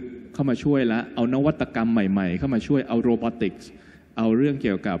มือเข้ามาช่วยแล้วเอานวัตกรรมใหม่ๆเข้ามาช่วยเอา Robotics เอาเรื่องเ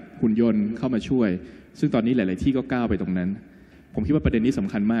กี่ยวกับหุ่นยนต์เข้ามาช่วยซึ่งตอนนี้หลายๆที่ก็ก้าวไปตรงนั้นผมคิดว่าประเด็นนี้ส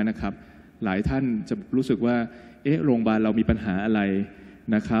ำคัญมากนะครับหลายท่านจะรู้สึกว่าโรงพยาบาลเรามีปัญหาอะไร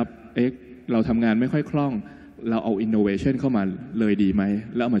นะครับเราทำงานไม่ค่อยคล่องเราเอา innovation เข้ามาเลยดีไหม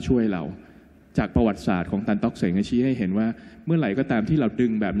แล้วเอามาช่วยเราจากประวัติศาสตร์ของตันต๊อกเสงชี้ให้เห็นว่าเมื่อไหร่ก็ตามที่เราดึ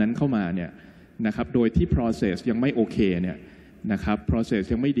งแบบนั้นเข้ามาเนี่ยนะครับโดยที่ process ยังไม่โอเคเนี่ยนะครับ process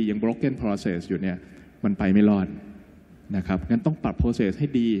ยังไม่ดียัง broken process อยู่เนี่ยมันไปไม่รอดนะครับงั้นต้องปรับ process ให้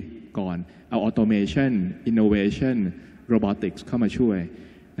ดีก่อนเอา automation innovation robotics เข้ามาช่วย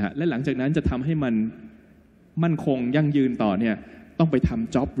นะและหลังจากนั้นจะทำให้มันมั่นคงยั่งยืนต่อเนี่ยต้องไปท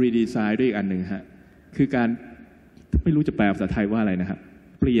ำ job redesign ด้วยอีกอันหนึ่งฮะคือการไม่รู้จะแปลภาษาไทยว่าอะไรนะครับ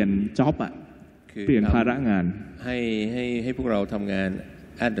เปลี่ยน job เปลี่ยนภาระงานให้พวกเราทำงาน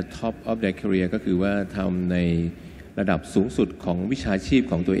at the top of their career ก็คือว่าทำในระดับสูงสุดของวิชาชีพ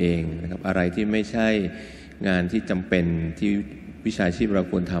ของตัวเองนะครับอะไรที่ไม่ใช่งานที่จำเป็นที่วิชาชีพเรา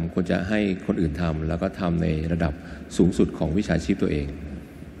ควรทำควรจะให้คนอื่นทำแล้วก็ทำในระดับสูงสุดของวิชาชีพตัวเอง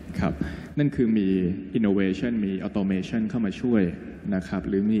ครับนั่นคือมี innovation มี automation เข้ามาช่วยนะครับ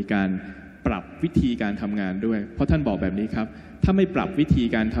หรือมีการปรับวิธีการทำงานด้วยเพราะท่านบอกแบบนี้ครับถ้าไม่ปรับวิธี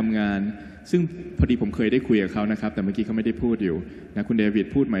การทำงานซึ่งพอดีผมเคยได้คุยกับเขานะครับแต่เมื่อกี้เขาไม่ได้พูดอยู่นะคุณเดวิด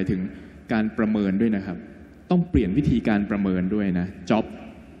พูดหมายถึงการประเมินด้วยนะครับต้องเปลี่ยนวิธีการประเมินด้วยนะ job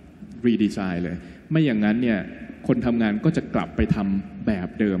redesign เลยไม่อย่างนั้นเนี่ยคนทำงานก็จะกลับไปทำแบบ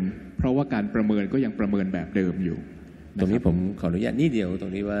เดิมเพราะว่าการประเมินก็ยังประเมินแบบเดิมอยู่ตรงนี้ผมขออนุญาตนิดเดียวตร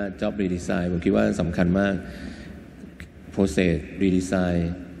งนี้ว่า job redesign ผมคิดว่าสำคัญมาก process redesign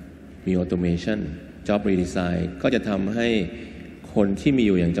มี automation job redesign ก็จะทำให้คนที่มีอ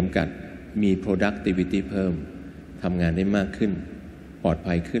ยู่อย่างจำกัดมี productivity เพิ่มทำงานได้มากขึ้นปลอด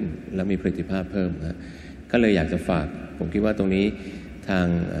ภัยขึ้นและมีประสิทธิภาพเพิ่มนะก็เลยอยากจะฝากผมคิดว่าตรงนี้ทาง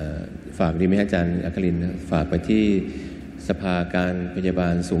ฝากดีไหมอาจารย์อัครินทร์ฝากไปที่สภาการพยาบา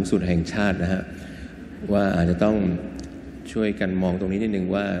ลสูงสุดแห่งชาตินะฮะว่าอาจจะต้องช่วยกันมองตรงนี้นิดนึง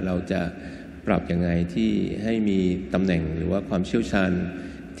ว่าเราจะปรับยังไงที่ให้มีตำแหน่งหรือว่าความเชี่ยวชาญ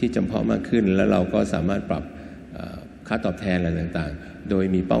ที่จำเพาะมากขึ้นแล้วเราก็สามารถปรับค่าตอบแทนอะไรต่างๆโดย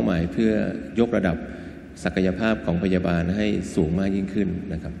มีเป้าหมายเพื่อยกระดับศักยภาพของพยาบาลให้สูงมากยิ่งขึ้น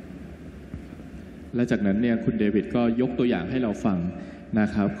นะครับและจากนั้นเนี่ยคุณเดวิดก็ยกตัวอย่างให้เราฟังนะ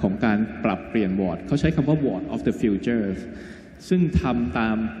ครับของการปรับเปลี่ยนวอร์ดเขาใช้คำว่า ward of the future ซึ่งทำตา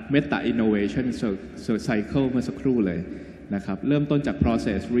ม meta innovation cycle เมื่อสักครู่เลยนะครับเริ่มต้นจาก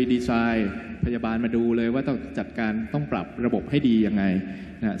process redesign พยาบาลมาดูเลยว่าต้องจัดการต้องปรับระบบให้ดียังไง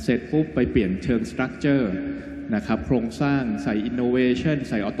นะเสร็จปุ๊บไปเปลี่ยนเชิง structure นะครับโครงสร้างใส่ innovation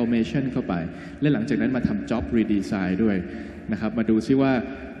ใส่ automation เข้าไปและหลังจากนั้นมาทำ job redesign ด้วยนะครับมาดูซิว่า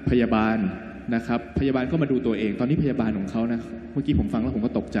พยาบาลนะครับพยาบาลก็มาดูตัวเองตอนนี้พยาบาลของเขานะเมื่อกี้ผมฟังแล้วผม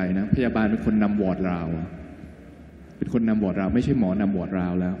ก็ตกใจนะพยาบาลเป็นคนนำวอร์ดราวเป็นคนนำวอร์ดราวไม่ใช่หมอนำวอร์ดรา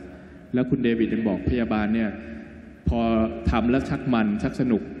วแล้วคุณเดวิดยังบอกพยาบาลเนี่ยพอทำแล้วชักมันชักส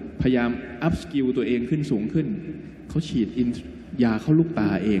นุกพยายามอัพสกิลตัวเองขึ้นสูงขึ้นเขาฉีดยาเข้าลูกตา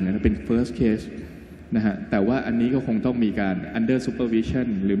เองนะเป็น first case นะฮะแต่ว่าอันนี้ก็คงต้องมีการ under supervision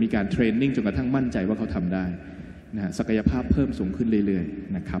หรือมีการเทรนนิ่งจนกระทั่งมั่นใจว่าเขาทำได้นะฮะศักยภาพเพิ่มสูงขึ้นเรื่อย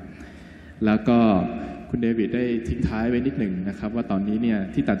ๆนะครับแล้วก็คุณเดวิดได้ทิ้งท้ายไว้นิดหนึ่งนะครับว่าตอนนี้เนี่ย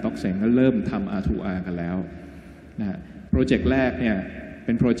ที่ตันต๊อกเสงก็เริ่มทำ R2R กันแล้วนะฮะโปรเจกต์แรกเนี่ยเ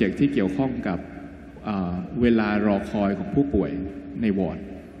ป็นโปรเจกต์ที่เกี่ยวข้องกับเวลารอคอยของผู้ป่วยในวอร์ด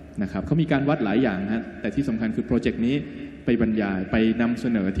นะครับเขามีการวัดหลายอย่างนะแต่ที่สำคัญคือโปรเจกต์นี้ไปบรรยายไปนำเส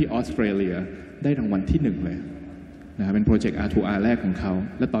นอที่ออสเตรเลียได้รางวัลที่1เลยนะเป็นโปรเจกต์ R2R แรกของเขา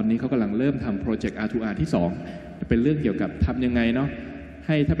และตอนนี้เขากำลังเริ่มทำโปรเจกต์ R2R ที่2เป็นเรื่องเกี่ยวกับทำยังไงเนาะใ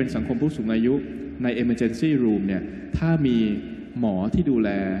ห้ถ้าเป็นสังคมผู้สูงอายุใน emergency room เนี่ยถ้ามีหมอที่ดูแล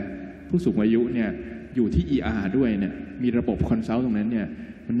ผู้สูงอายุเนี่ยอยู่ที่ ER ด้วยเนี่ยมีระบบคอนซัลท์ตรงนั้นเนี่ย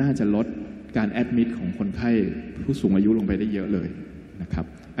มันน่าจะลดการแอดมิดของคนไข้ผู้สูงอายุลงไปได้เยอะเลยนะครับ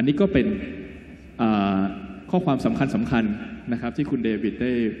อันนี้ก็เป็นข้อความสำคัญนะครับที่คุณเดวิดไ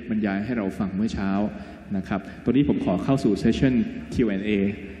ด้บรรยายให้เราฟังเมื่อเช้านะครับตัวนี้ผมขอเข้าสู่เซสชั่น Q&A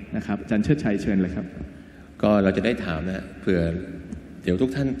นะครับอาจารย์เชิดชัยเชิญเลยครับก็เราจะได้ถามนะเผื่อเดี๋ยวทุ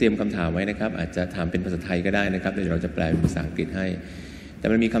กท่านเตรียมคำถามไว้นะครับอาจจะถามเป็นภาษาไทยก็ได้นะครับเดี๋ยวเราจะแปลเป็นภาษาอังกฤษให้แต่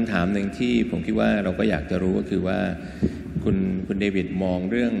มันมีคำถามหนึ่งที่ผมคิดว่าเราก็อยากจะรู้ก็คือว่าคุณเดวิดมอง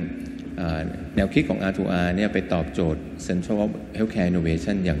เรื่อง แนวคิดของ R2R เนี่ยไปตอบโจทย์ Central of Healthcare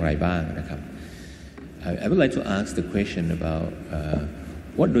Innovation อย่างไรบ้างนะครับ I would like to ask the question about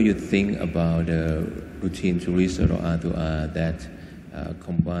what do you think about the routine to research or R2R that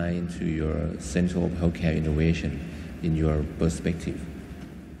combine to your Central of Healthcare Innovation in your perspective?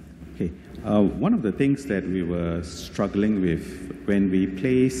 Okay. One of the things that we were struggling with when we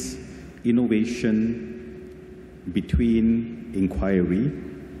place innovation between inquiry,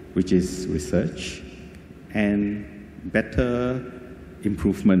 which is research, and better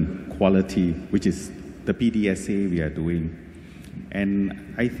improvement quality, which is the PDSA we are doing. And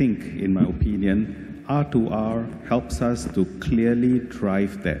I think, in my opinion, R2R helps us to clearly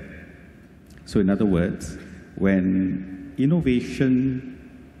drive that. So in other words, when innovation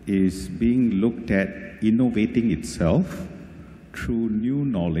is being looked at innovating itself through new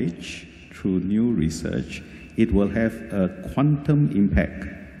knowledge, through new research, it will have a quantum impact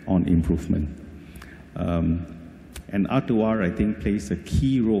on improvement. And R2R, I think, plays a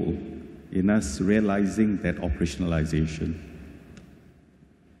key role in us realizing that operationalization.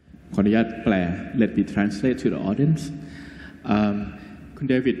 ขออนุญาตแปล Let me translate to the audience คุณ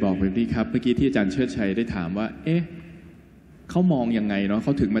เดวิดบอกแบบนี้ครับเมื่อกี้ที่อาจารย์เชิดชัยได้ถามว่าเขามองยังไงเนาะเข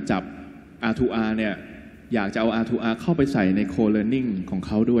าถึงมาจับ R2R เนี่ยอยากจะเอา R2R เข้าไปใส่ใน co-learning ของเ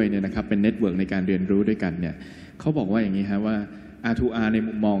ขาด้วยเนี่ยนะครับเป็นเน็ตเวิร์กในการเรียนรู้ด้วยกันเนี่ยเขาบอกว่าอย่างนี้ฮะว่า R2R ใน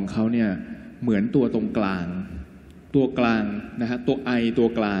มุมมองเขาเนี่ยเหมือนตัวตรงกลางนะฮะตัว I ตัว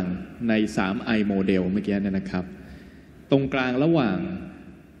กลางใน 3I โมเดลเมื่อกี้เนี่ยนะครับตรงกลางระหว่าง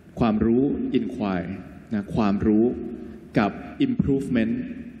ความรู้ inquire นะความรู้กับ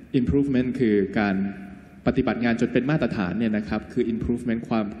improvement คือการปฏิบัติงานจนเป็นมาตรฐานเนี่ยนะครับคือ improvement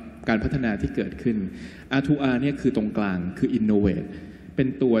การพัฒนาที่เกิดขึ้น R2R เนี่ยคือตรงกลางคือ innovate เป็น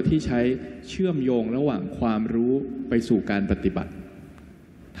ตัวที่ใช้เชื่อมโยงระหว่างความรู้ไปสู่การปฏิบัติ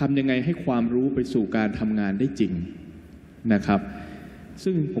ทำยังไงให้ความรู้ไปสู่การทำงานได้จริงนะครับ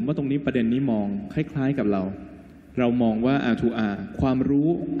ซึ่งผมว่าตรงนี้ประเด็นนี้มองคล้ายๆกับเรามองว่า R2R ความรู้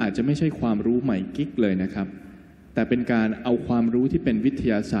อาจจะไม่ใช่ความรู้ใหม่กิ๊กเลยนะครับแต่เป็นการเอาความรู้ที่เป็นวิท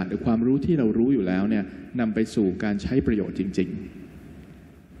ยาศาสตร์หรือความรู้ที่เรารู้อยู่แล้วเนี่ยนำไปสู่การใช้ประโยชน์จริง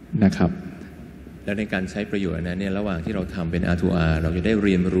ๆนะครับแล้วในการใช้ประโยชน์นั้นเนี่ยระหว่างที่เราทำเป็น R2R เราจะได้เ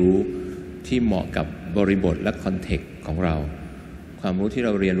รียนรู้ที่เหมาะกับบริบทและคอนเทกต์ของเราความรู้ที่เร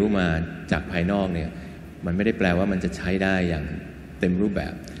าเรียนรู้มาจากภายนอกเนี่ยมันไม่ได้แปลว่ามันจะใช้ได้อย่างเต็มรูปแบ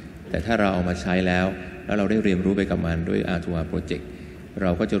บแต่ถ้าเราเอามาใช้แล้วเราได้เรียนรู้ไปกับมันด้วย R2R Project เร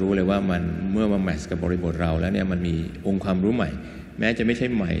าก็จะรู้เลยว่ามันเมื่อมาแมทช์กับบริบทเราแล้วเนี่ยมันมีองค์ความรู้ใหม่แม้จะไม่ใช่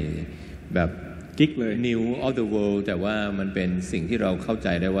ใหม่แบบกิ๊กเลย New of the world แต่ว่ามันเป็นสิ่งที่เราเข้าใจ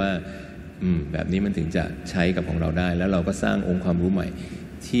ได้ว่าแบบนี้มันถึงจะใช้กับของเราได้แล้วเราก็สร้างองค์ความรู้ใหม่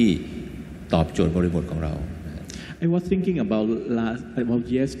ที่ตอบโจทย์บริบทของเรา I was thinking about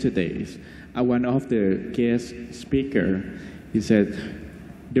yesterday. One of the guest speaker, he said,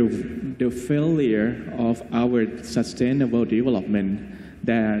 the failure of our sustainable development.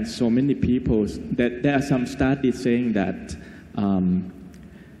 There are so many people that there are some studies saying that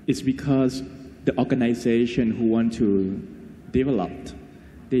it's because the organization who want to develop,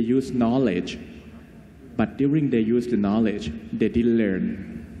 they use knowledge, but during they use the knowledge, they didn't learn.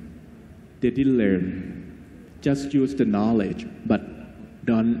 Just use the knowledge, but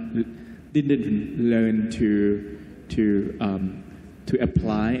didn't learn to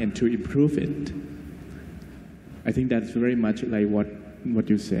apply and to improve it. I think that's very much like what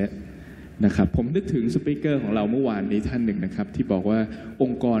you said. นะครับผมนึกถึงสปีกเกอร์ของเราเมื่อวานนี้ท่านหนึ่งนะครับที่บอกว่าอ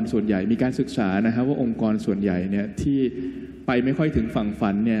งค์กรส่วนใหญ่มีการศึกษานะครับว่าองค์กรส่วนใหญ่เนี่ยที่ไปไม่ค่อยถึงฝั่งฝั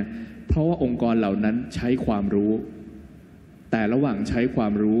นเนี่ยเพราะว่าองค์กรเหล่านั้นใช้ความรู้แต่ระหว่างใช้ควา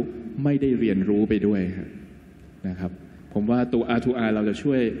มรู้ไม่ได้เรียนรู้ไปด้วยนะครับผมว่าตัว R2R เราจะ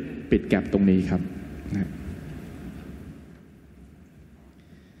ช่วยปิดแก็ปตรงนี้ครับนะ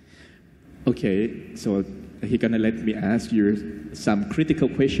Okay, so he's gonna let me ask you some critical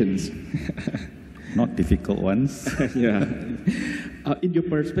questions. Not difficult ones. Yeah. In your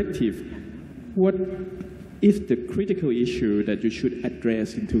perspective, what is the critical issue that you should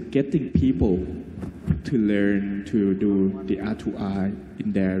address into getting people to learn to do the R2R in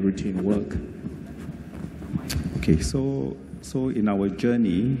their routine work? Okay, so in our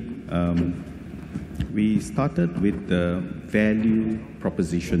journey, we started with the value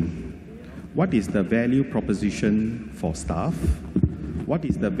proposition. What is the value proposition for staff? What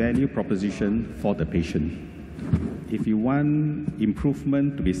is the value proposition for the patient? If you want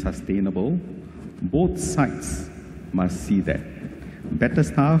improvement to be sustainable, both sides must see that. Better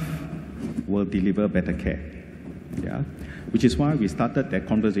staff will deliver better care. Yeah? Which is why we started that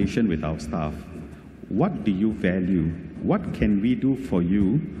conversation with our staff. What do you value what can we do for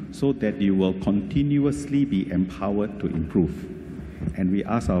you so that you will continuously be empowered to improve? And we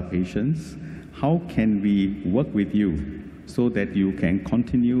ask our patients, how can we work with you so that you can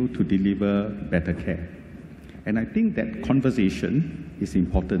continue to deliver better care? And I think that conversation is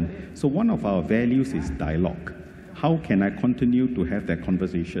important. So one of our values is dialogue. How can I continue to have that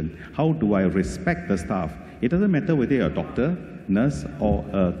conversation? How do I respect the staff? It doesn't matter whether you're a doctor, nurse, or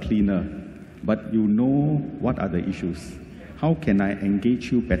a cleaner, but you know what are the issues. How can I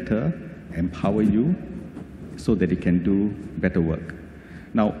engage you better, empower you, so that you can do better work?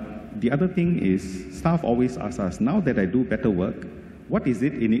 Now, the other thing is, staff always ask us, now that I do better work, what is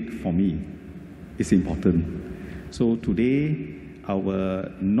it in it for me? It's important. So today,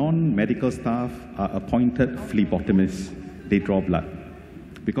 our non-medical staff are appointed phlebotomists. They draw blood.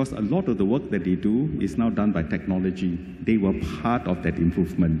 Because a lot of the work that they do is now done by technology. They were part of that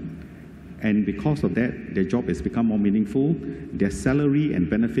improvement. And because of that, their job has become more meaningful, their salary and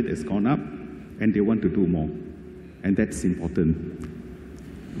benefit has gone up, and they want to do more. And that's important.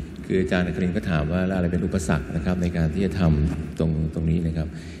 คืออาจารย์อัครินทร์ก็ถามว่าอะไรเป็นอุปสรรคนะครับในการที่จะทำตรงนี้นะครับ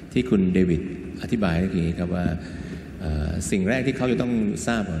ที่คุณเดวิดอธิบายก็คือครับว่าสิ่งแรกที่เขาจะต้องท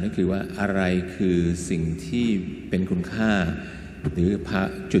ราบก่อนนั่นคือว่าอะไรคือสิ่งที่เป็นคุณค่าหรือ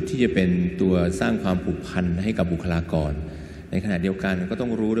จุดที่จะเป็นตัวสร้างความผูกพันให้กับบุคลากรในขณะเดียวกันก็ต้อ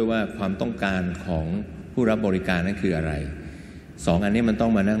งรู้ด้วยว่าความต้องการของผู้รับบริการนั้นคืออะไรสองอันนี้มันต้อ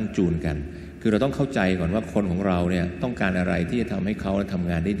งมานั่งจูนกันคือเราต้องเข้าใจก่อนว่าคนของเราเนี่ยต้องการอะไรที่จะทำให้เขาทำ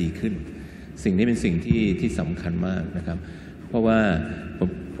งานได้ดีขึ้นสิ่งนี้เป็นสิ่งที่สำคัญมากนะครับเพราะว่า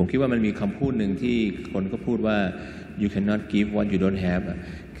ผมคิดว่ามันมีคำพูดหนึ่งที่คนก็พูดว่า you cannot give what you don't have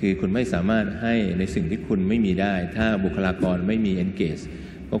คือคุณไม่สามารถให้ในสิ่งที่คุณไม่มีได้ถ้าบุคลากรไม่มี engage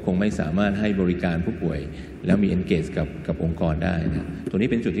ก็คงไม่สามารถให้บริการผู้ป่วยแล้วมี engage กับองค์กรได้นะตัวนี้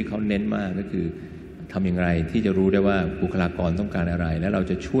เป็นจุดที่เขาเน้นมากก็คือทำอย่างไรที่จะรู้ได้ว่าบุคลากรต้องการอะไรและเรา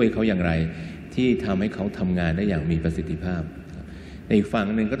จะช่วยเขาอย่างไรที่ทำให้เขาทำงานได้อย่างมีประสิทธิภาพในอีกฝั่ง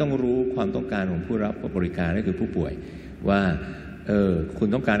หนึ่งก็ต้องรู้ความต้องการของผู้รับบริการก็คือผู้ป่วยว่าคุณ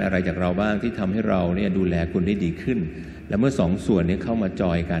ต้องการอะไรจากเราบ้างที่ทำให้เราเนี่ยดูแลคุณได้ดีขึ้นและเมื่อสองส่วนนี้เข้ามาจ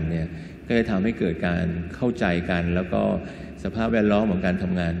อยกันเนี่ยก็จะทำให้เกิดการเข้าใจกันแล้วก็สภาพแวดล้อมของการท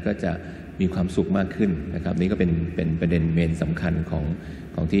ำงานก็จะมีความสุขมากขึ้นนะครับนี่ก็เป็นประเด็นเมนสำคัญข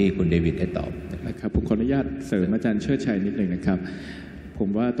องที่คุณเดวิดได้ตอบนะครับผมขออนุญาตเสริมอาจารย์เชิดชัยนิดหนึ่งนะครับผม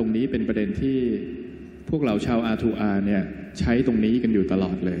ว่าตรงนี้เป็นประเด็นที่พวกเราชาว R2R เนี่ยใช้ตรงนี้กันอยู่ตล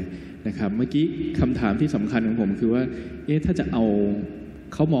อดเลยนะครับเมื่อกี้คำถามที่สำคัญของผมคือว่าถ้าจะเอา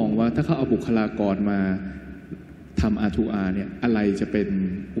เขามองว่าถ้าเขาเอาบุคลากรมาทำ R2R เนี่ยอะไรจะเป็น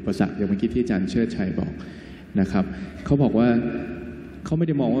อุปสรรคอย่างเมื่อกี้ที่อาจารย์เชิดชัยบอกนะครับเขาบอกว่าเขาไม่ไ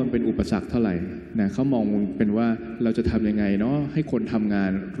ด้มองว่ามันเป็นอุปสรรคเท่าไหร่นะเขามองเป็นว่าเราจะทำยังไงเนาะให้คนทำงา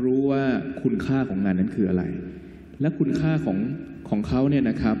นรู้ว่าคุณค่าของงานนั้นคืออะไรและคุณค่าของเขาเนี่ย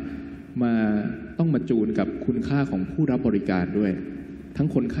นะครับต้องมาจูนกับคุณค่าของผู้รับบริการด้วยทั้ง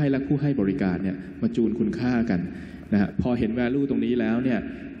คนไข้และผู้ให้บริการเนี่ยมาจูนคุณค่ากันนะฮะพอเห็น value ตรงนี้แล้วเนี่ย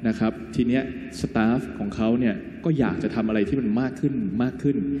นะครับทีเนี้ย staff ของเขาเนี่ยก็อยากจะทำอะไรที่มันมากขึ้น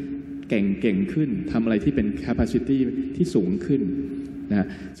เก่งขึ้นทำอะไรที่เป็น capacity ที่สูงขึ้นนะ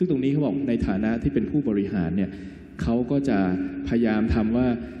ซึ่งตรงนี้เขาบอกในฐานะที่เป็นผู้บริหารเนี่ยเขาก็จะพยายามทำว่า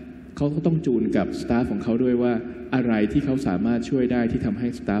เขาก็ต้องจูนกับ staff ของเขาด้วยว่าอะไรที่เขาสามารถช่วยได้ที่ทำให้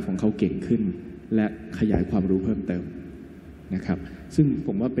staff ของเขาเก่งขึ้นและขยายความรู้เพิ่มเติมนะครับซึ่งผ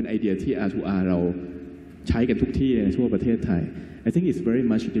มว่าเป็นไอเดียที่ R2R เราใช้กันทุกที่ในทั่วประเทศไทย I think it's very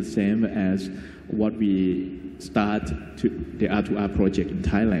much the same as what we start to the R2R project in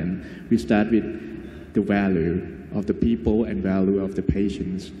Thailand. We start with the value of the people and value of the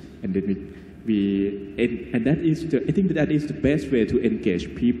patients, and then and that is I think that is the best way to engage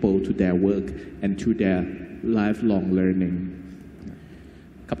people to their work and to their lifelong learning.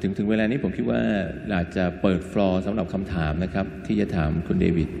 ครับถึงเวลานี้ผมคิดว่าอาจจะเปิดฟลอร์สำหรับคำถามนะครับที่จะถามคุณเด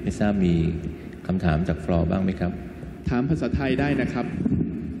วิดไม่ทราบมีคำถามจากฟลอร์บ้างไหมครับถามภาษาไทยได้นะครับ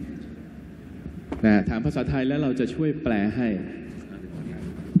ถามภาษาไทยแล้วเราจะช่วยแปลให้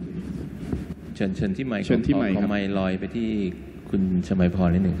เชิญที่ไมค์ของไมค์ลอยไปที่คุณชมัยพร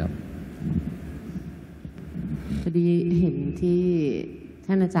นิดหนึ่งครับพอดีเห็นที่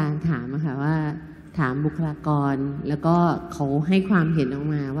ท่านอาจารย์ถามอะค่ะว่าถามบุคลากรแล้วก็เขาให้ความเห็นออก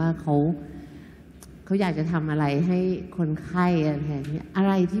มาว่าเขาอยากจะทำอะไรให้คนไข้อะ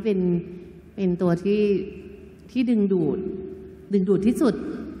ไรที่เป็นตัวที่ดึงดูดที่สุด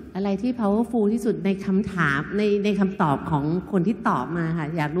อะไรที่ powerful ที่สุดในคำถามในคำตอบของคนที่ตอบมาค่ะ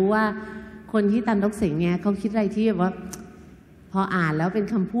อยากรู้ว่าคนที่ตันดกเสงเนี่ยเขาคิดอะไรที่แบบว่าพออ่านแล้วเป็น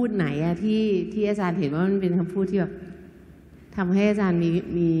คำพูดไหนอะที่อาจารย์เห็นว่ามันเป็นคำพูดที่แบบทำให้อาจารย์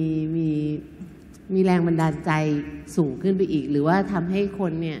มี มีแรงบันดาลใจสูงขึ้นไปอีกหรือว่าทำให้ค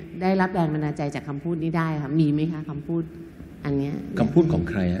นเนี่ยได้รับแรงบันดาลใจจากคำพูดนี้ได้ค่ะมีไหมคะคำพูดอันนี้คำพูดของ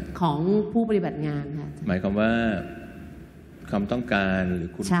ใครฮะของผู้ปฏิบัติงานค่ะหมายความว่าความต้องการหรือ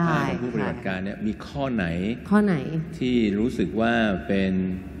คุณค่าของผู้ปฏิบัติการเนี่ยมีข้อไหนที่รู้สึกว่าเ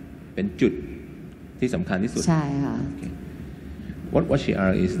ป็นจุดที่สำคัญที่สุดใช่ค่ะ What she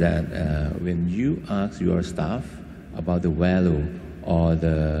asked is that when you ask your staff about the value or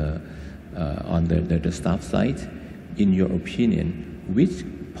on the staff side, in your opinion, which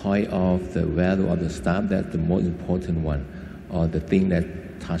point of the value of the staff that's the most important one, or the thing that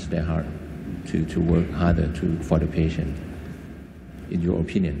touch their heart to work harder for the patient, in your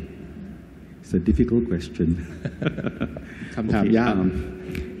opinion? It's a difficult question. คำถามยาก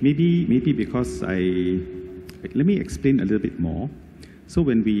Maybe because let me explain a little bit more. So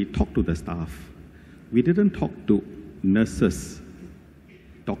when we talk to the staff, we didn't talk to nurses,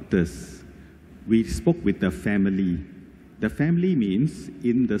 doctors. We spoke with the family. The family means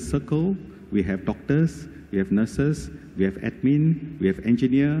in the circle we have doctors, we have nurses, we have admin, we have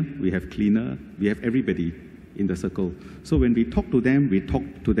engineer, we have cleaner, we have everybody in the circle. So when we talk to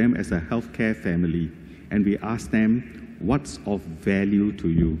them as a healthcare family, and we ask them, what's of value to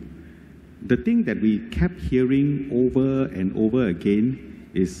you? The thing that we kept hearing over and over again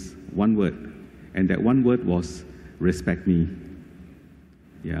is one word, and that one word was respect me.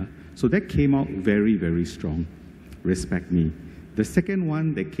 Yeah, so that came out very, very strong. Respect me. The second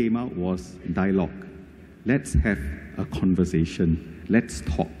one that came out was dialogue. Let's have a conversation. Let's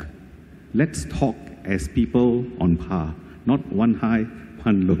talk. Let's talk as people on par, not one high,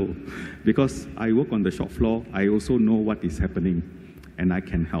 one low. Because I work on the shop floor, I also know what is happening, and I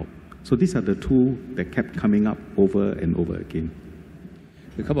can help. So these are the two that kept coming up over and over again.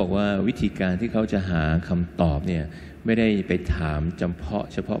 คือเขาบอกว่าวิธีการที่เขาจะหาคำตอบเนี่ยไม่ได้ไปถามเ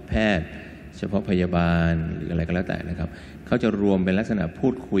ฉพาะแพทย์เฉพาะพยาบาลหรืออะไรก็แล้วแต่นะครับเขาจะรวมเป็นลักษณะพู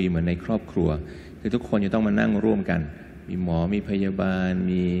ดคุยเหมือนในครอบครัวคือทุกคนจะต้องมานั่งร่วมกันมีหมอมีพยาบาล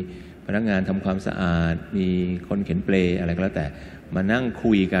มีพนักงานทำความสะอาดมีคนเข็นเปลอะไรก็แล้วแต่มานั่ง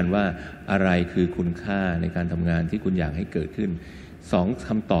คุยกันว่าอะไรคือคุณค่าในการทำงานที่คุณอยากให้เกิดขึ้นสองค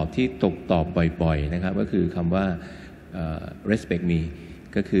ำตอบที่ตอบบ่อยๆนะครับก็คือคำว่า respect me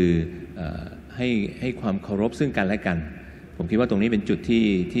ก็คือให้ความเคารพซึ่งกันและกันผมคิดว่าตรงนี้เป็นจุด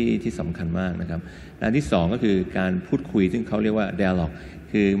ที่สำคัญมากนะครับและที่สองก็คือการพูดคุยซึ่งเขาเรียกว่า dialogue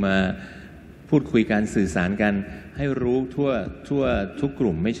คือมาพูดคุยการสื่อสารกันให้รู้ทั่วทุกก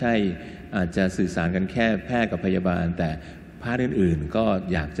ลุ่มไม่ใช่อาจจะสื่อสารกันแค่แพทย์กับพยาบาลแต่ภาคอื่นๆก็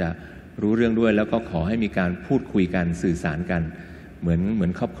อยากจะรู้เรื่องด้วยแล้วก็ขอให้มีการพูดคุยกันสื่อสารกันเหมือ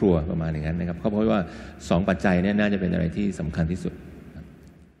นครอบครัวประมาณอย่างนั้นนะครับเพราะว่าสองปัจจัยนี้น่าจะเป็นอะไรที่สำคัญที่สุด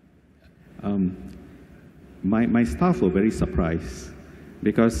My staff were very surprised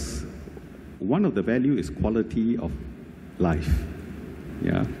because one of the value is quality of life.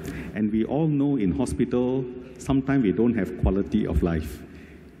 Yeah, and we all know in hospital sometimes we don't have quality of life.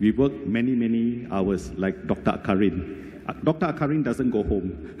 We work many hours like Dr. Akarin. Dr. Akarin doesn't go home.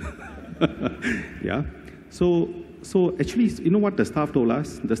 Yeah, so actually, you know what the staff told us?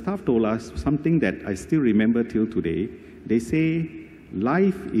 The staff told us something that I still remember till today. They say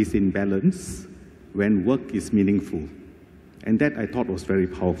life is in balance when work is meaningful, and that I thought was very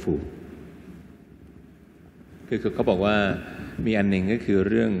powerful. คือเขาบอกว่ามีอันหนึ่งก็คือ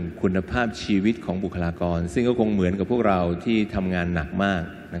เรื่องคุณภาพชีวิตของบุคลากรซึ่งก็คงเหมือนกับพวกเราที่ทำงานหนักมาก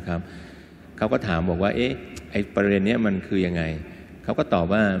นะครับเขาก็ถามบอกว่าไอ้ประเด็นนี้มันคือยังไงเขาก็ตอบ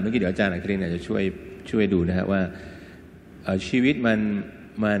ว่าเมื่อกี้เดี๋ยวอาจารย์อัครินทร์จะช่วยดูนะฮะว่าชีวิตมัน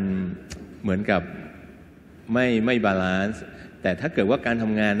เหมือนกับไม่บาลานซ์แต่ถ้าเกิดว่าการท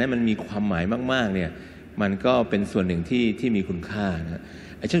ำงานนั้นมันมีความหมายมากๆเนี่ยมันก็เป็นส่วนหนึ่งที่มีคุณค่านะ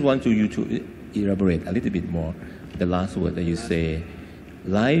I just want you to elaborate a little bit more the last word that you say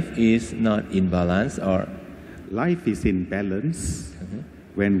life is not in balance or life is in balance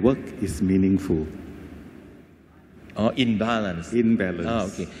when work is meaningful in balance โอ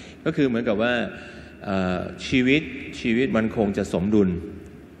เคก็คือเหมือนกับว่าชีวิตมันคงจะสมดุล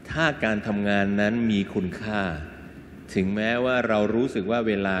ถ้าการทำงานนั้นมีคุณค่าถึงแม้ว่าเรารู้สึกว่า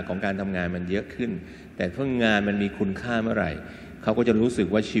เวลาของการทำงานมันเยอะขึ้นแต่เพื่องานมันมีคุณค่าเมื่อไหร่เขาก็จะรู้สึก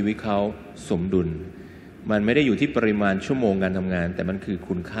ว่าชีวิตเขาสมดุลมันไม่ได้อยู่ที่ปริมาณชั่วโมงการทำงานแต่มันคือ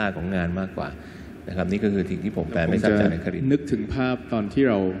คุณค่าของงานมากกว่านะครับนี่ก็คือสิ่งที่ผมแปลไม่ทราบจากไหนครับนึกถึงภาพตอนที่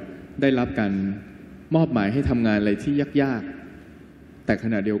เราได้รับการมอบหมายให้ทำงานอะไรที่ยากๆแต่ข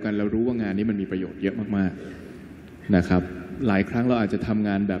ณะเดียวกันเรารู้ว่างานนี้มันมีประโยชน์เยอะมากๆนะครับหลายครั้งเราอาจจะทำง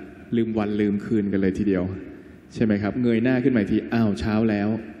านแบบลืมวันลืมคืนกันเลยทีเดียวใช่ไหมครับเงยหน้าขึ้นมาทีอ้าวเช้าแล้ว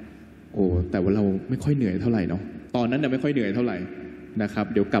โอ้แต่ว่าเราไม่ค่อยเหนื่อยเท่าไหร่เนาะตอนนั้นไม่ค่อยเหนื่อยเท่าไหร่นะครับ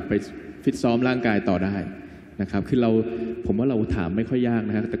เดี๋ยวกลับไป ฟิตซ้อมร่างกายต่อได้นะครับคือผมว่าเราถามไม่ค่อยยาก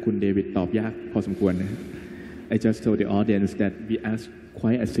นะครับแต่คุณเดวิดตอบยากพอสมควรนะ I just told the audience that we asked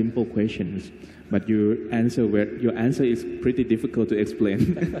quite a simple questions but your answer is pretty difficult to explain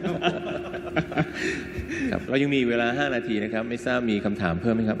ครับเรายังมีเวลา5นาทีนะครับไม่ทราบมีคำถามเ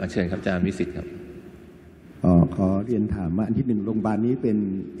พิ่มไหมครับเชิญครับอาจารย์วิสิทธิ์ครับขอเรียนถามว่าอันที่หนึ่งโรงพยาบาลนี้เป็น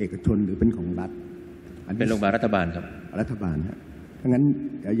เอกชนหรือเป็นของรัฐเป็นโรงพยาบาลรัฐบาลครับรัฐบาลครับดังนั้น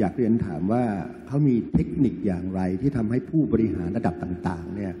อยากเรียนถามว่าเขามีเทคนิคอย่างไรที่ทำให้ผู้บริหารระดับต่าง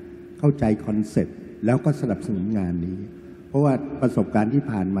ๆเนี่ยเข้าใจคอนเซ็ปต์แล้วก็สนับสนุนงานนี้เพราะว่าประสบการณ์ที่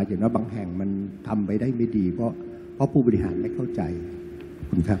ผ่านมาเห็นว่าบางแห่งมันทำไปได้ไม่ดีเพราะผู้บริหารไม่เข้าใจ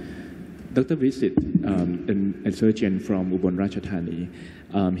คุณครับDr. Visit, a surgeon from Ubon Ratchathani,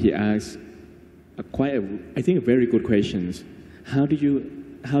 he asked I think, very good questions.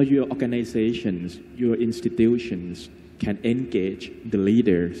 How your organizations, your institutions can engage the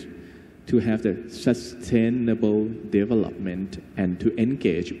leaders to have the sustainable development and to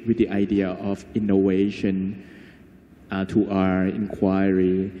engage with the idea of innovation, R2R,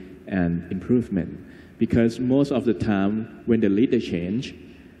 inquiry, and improvement. Because most of the time, when the leader change,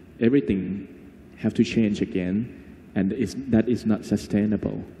 everything have to change again, and that is not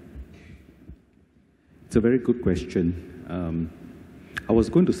sustainable. It's a very good question. I was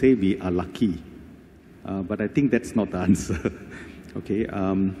going to say we are lucky, but I think that's not the answer. Okay,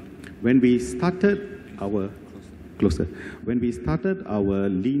 when we started our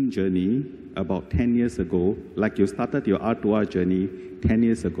lean journey about 10 years ago, like you started your R2R journey 10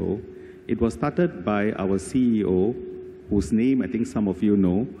 years ago, it was started by our CEO, whose name I think some of you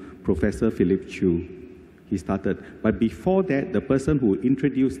know, Professor Philip Chu. He started. But before that, the person who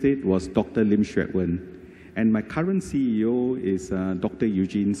introduced it was Dr. Lim Shwet-wen. And my current CEO is Dr.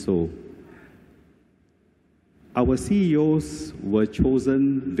 Eugene So. Our CEOs were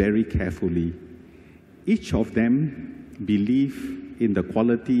chosen very carefully. Each of them believe in the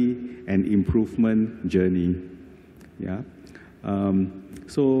quality and improvement journey. Yeah.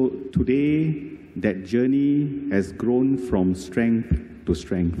 So today, that journey has grown from strength to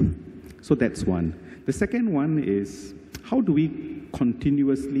strength. So that's one. The second one is, how do we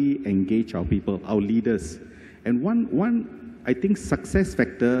continuously engage our people, our leaders? And one I think, success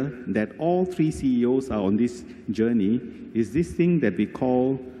factor that all three CEOs are on this journey is this thing that we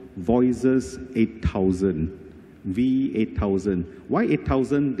call Voices 8000, V8000. Why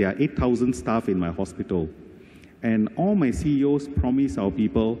 8000? There are 8,000 staff in my hospital. And all my CEOs promise our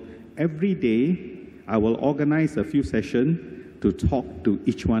people, every day I will organize a few sessions to talk to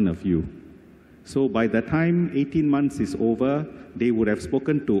each one of you. So by the time 18 months is over, they would have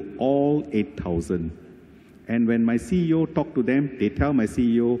spoken to all 8,000. And when my CEO talk to them, they tell my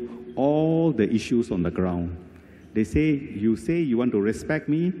CEO all the issues on the ground. They say you want to respect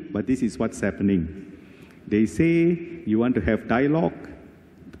me, but this is what's happening. They say you want to have dialogue,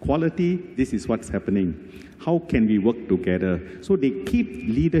 quality, this is what's happening. How can we work together? So they keep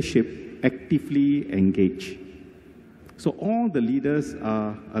leadership actively engaged. So all the leaders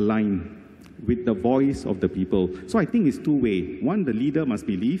are aligned with the voice of the people. So I think it's two-way. One, the leader must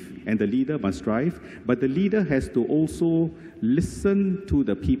believe and the leader must strive, but the leader has to also listen to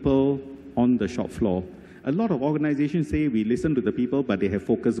the people on the shop floor. A lot of organizations say we listen to the people, but they have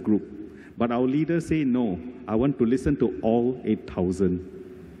focus group. But our leaders say, no, I want to listen to all 8,000.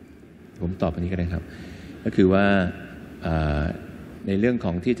 ผมตอบอันนี้ก็ได้ครับก็คือว่าในเรื่องข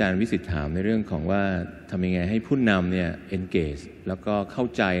องที่อาจารย์วิสิทธิ์ถามในเรื่องของว่าทำยังไงให้ผู้นำเนี่ย engage แล้วก็เข้า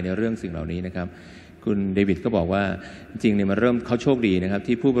ใจในเรื่องสิ่งเหล่านี้นะครับคุณเดวิดก็บอกว่าจริงๆเนี่ยมันเริ่มเขาโชคดีนะครับ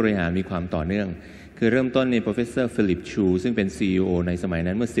ที่ผู้บริหารมีความต่อเนื่องคือเริ่มต้นใน Professor Philip Chu ซึ่งเป็น CEO ในสมัย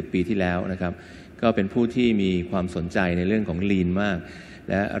นั้นเมื่อ10 ปีที่แล้วนะครับก็เป็นผู้ที่มีความสนใจในเรื่องของ Lean มาก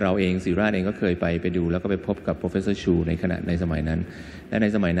และเราเองศิริราชเองก็เคยไปดูแล้วก็ไปพบกับ Professor Chu ในสมัยนั้นและใน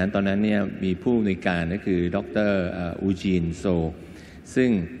สมัยนั้นตอนนั้นเนี่ยมีผู้อำนวยการก็คือดร. อูจีนโซซึ่ง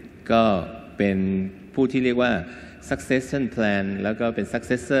ก็เป็นผู้ที่เรียกว่า succession plan แล้วก็เป็น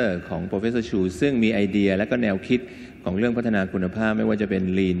successor ของ Professor Chu ซึ่งมีไอเดียและก็แนวคิดของเรื่องพัฒนาคุณภาพไม่ว่าจะเป็น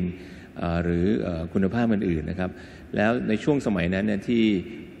Lean หรือคุณภาพอื่นๆนะครับแล้วในช่วงสมัยนั้นเนี่ยที่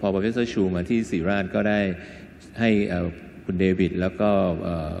พอ Professor Chu มาที่ศิริราชก็ได้ให้คุณเดวิดแล้วก็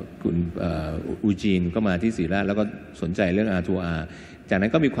คุณอูจีนก็มาที่ศิริราชแล้วก็สนใจเรื่อง R2R จากนั้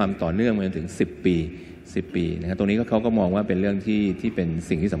นก็มีความต่อเนื่องมาถึง10 ปีนะครับตรงนี้เขาก็มองว่าเป็นเรื่องที่เป็น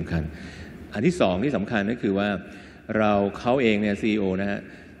สิ่งที่สำคัญอันที่สองที่สำคัญก็คือว่าเขาเองเนี่ย CEO นะฮะ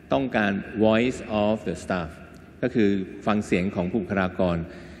ต้องการ voice of the staff ก็คือฟังเสียงของบุคลากร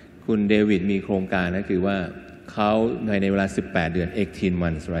คุณเดวิดมีโครงการก็คือว่าเขาในเวลา18 เดือน18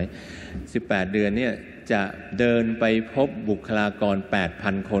 months right 18 เดือนเนี่ย จะเดินไปพบบุคลากร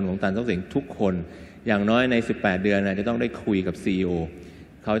 8,000 คนของตันต้องเสียงทุกคนอย่างน้อยใน18 เดือนจะต้องได้คุยกับ CEO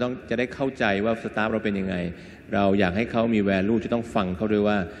เขาต้องจะได้เข้าใจว่าสตาฟเราเป็นยังไงเราอยากให้เขามี value จะต้องฟังเขาด้วย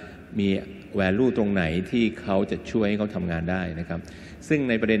ว่ามี value ตรงไหนที่เขาจะช่วยให้เขาทำงานได้นะครับซึ่ง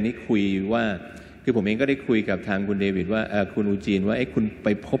ในประเด็นนี้คุยว่าคือผมเองก็ได้คุยกับทางคุณเดวิดว่าคุณอูจีนว่าคุณไป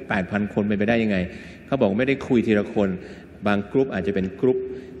พบ 8,000 คนไปได้ยังไงเขาบอกไม่ได้คุยทีละคนบางกลุ่มอาจจะเป็นกลุ่ม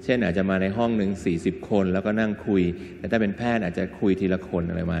เช่นอาจจะมาในห้องหนึ่ง40 คนแล้วก็นั่งคุยแต่ถ้าเป็นแพทย์อาจจะคุยทีละคน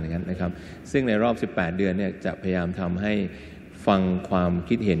อะไรมาอย่างนั้นนะครับซึ่งในรอบ18 เดือนเนี่ยจะพยายามทำให้ฟังความ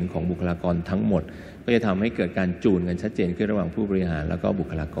คิดเห็นของบุคลากรทั้งหมดก็จะทำให้เกิดการจูนกันชัดเจนขึ้นระหว่างผู้บริหารแล้วก็บุ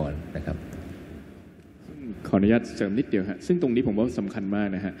คลากรนะครับขออนุญาตเสริมนิดเดียวฮะซึ่งตรงนี้ผมว่าสำคัญมาก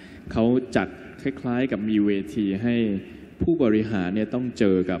นะฮะเขาจัดคล้ายๆกับมีเวทีให้ผู้บริหารเนี่ยต้องเจ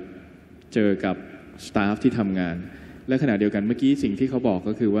อกับสตาฟที่ทำงานและขณะเดียวกันเมื่อกี้สิ่งที่เขาบอก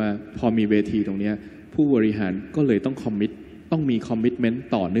ก็คือว่าพอมีเวทีตรงนี้ผู้บริหารก็เลยต้องมีคอมมิตเมนต์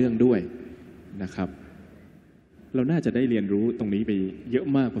ต่อเนื่องด้วยนะครับเราน่าจะได้เรียนรู้ตรงนี้ไปเยอะ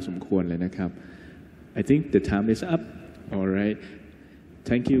มากพอสมควรเลยนะครับ I think the time is up. All right.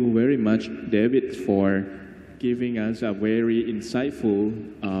 Thank you very much, David, for giving us a very insightful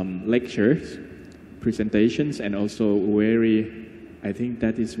lectures, presentations, and also I think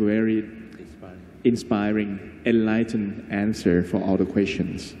that is very inspiring, enlightened answer for all the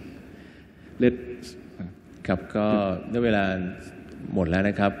questions. ครับก็ได้เวลาหมดแล้ว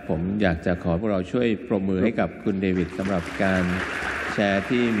นะครับผมอยากจะขอพวกเราช่วยปรบมือให้กับคุณเดวิดสำหรับการแชร์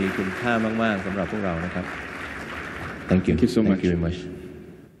ที่มีคุณค่ามากๆสำหรับพวกเรานะครับ Thank you so much. Thank you very much.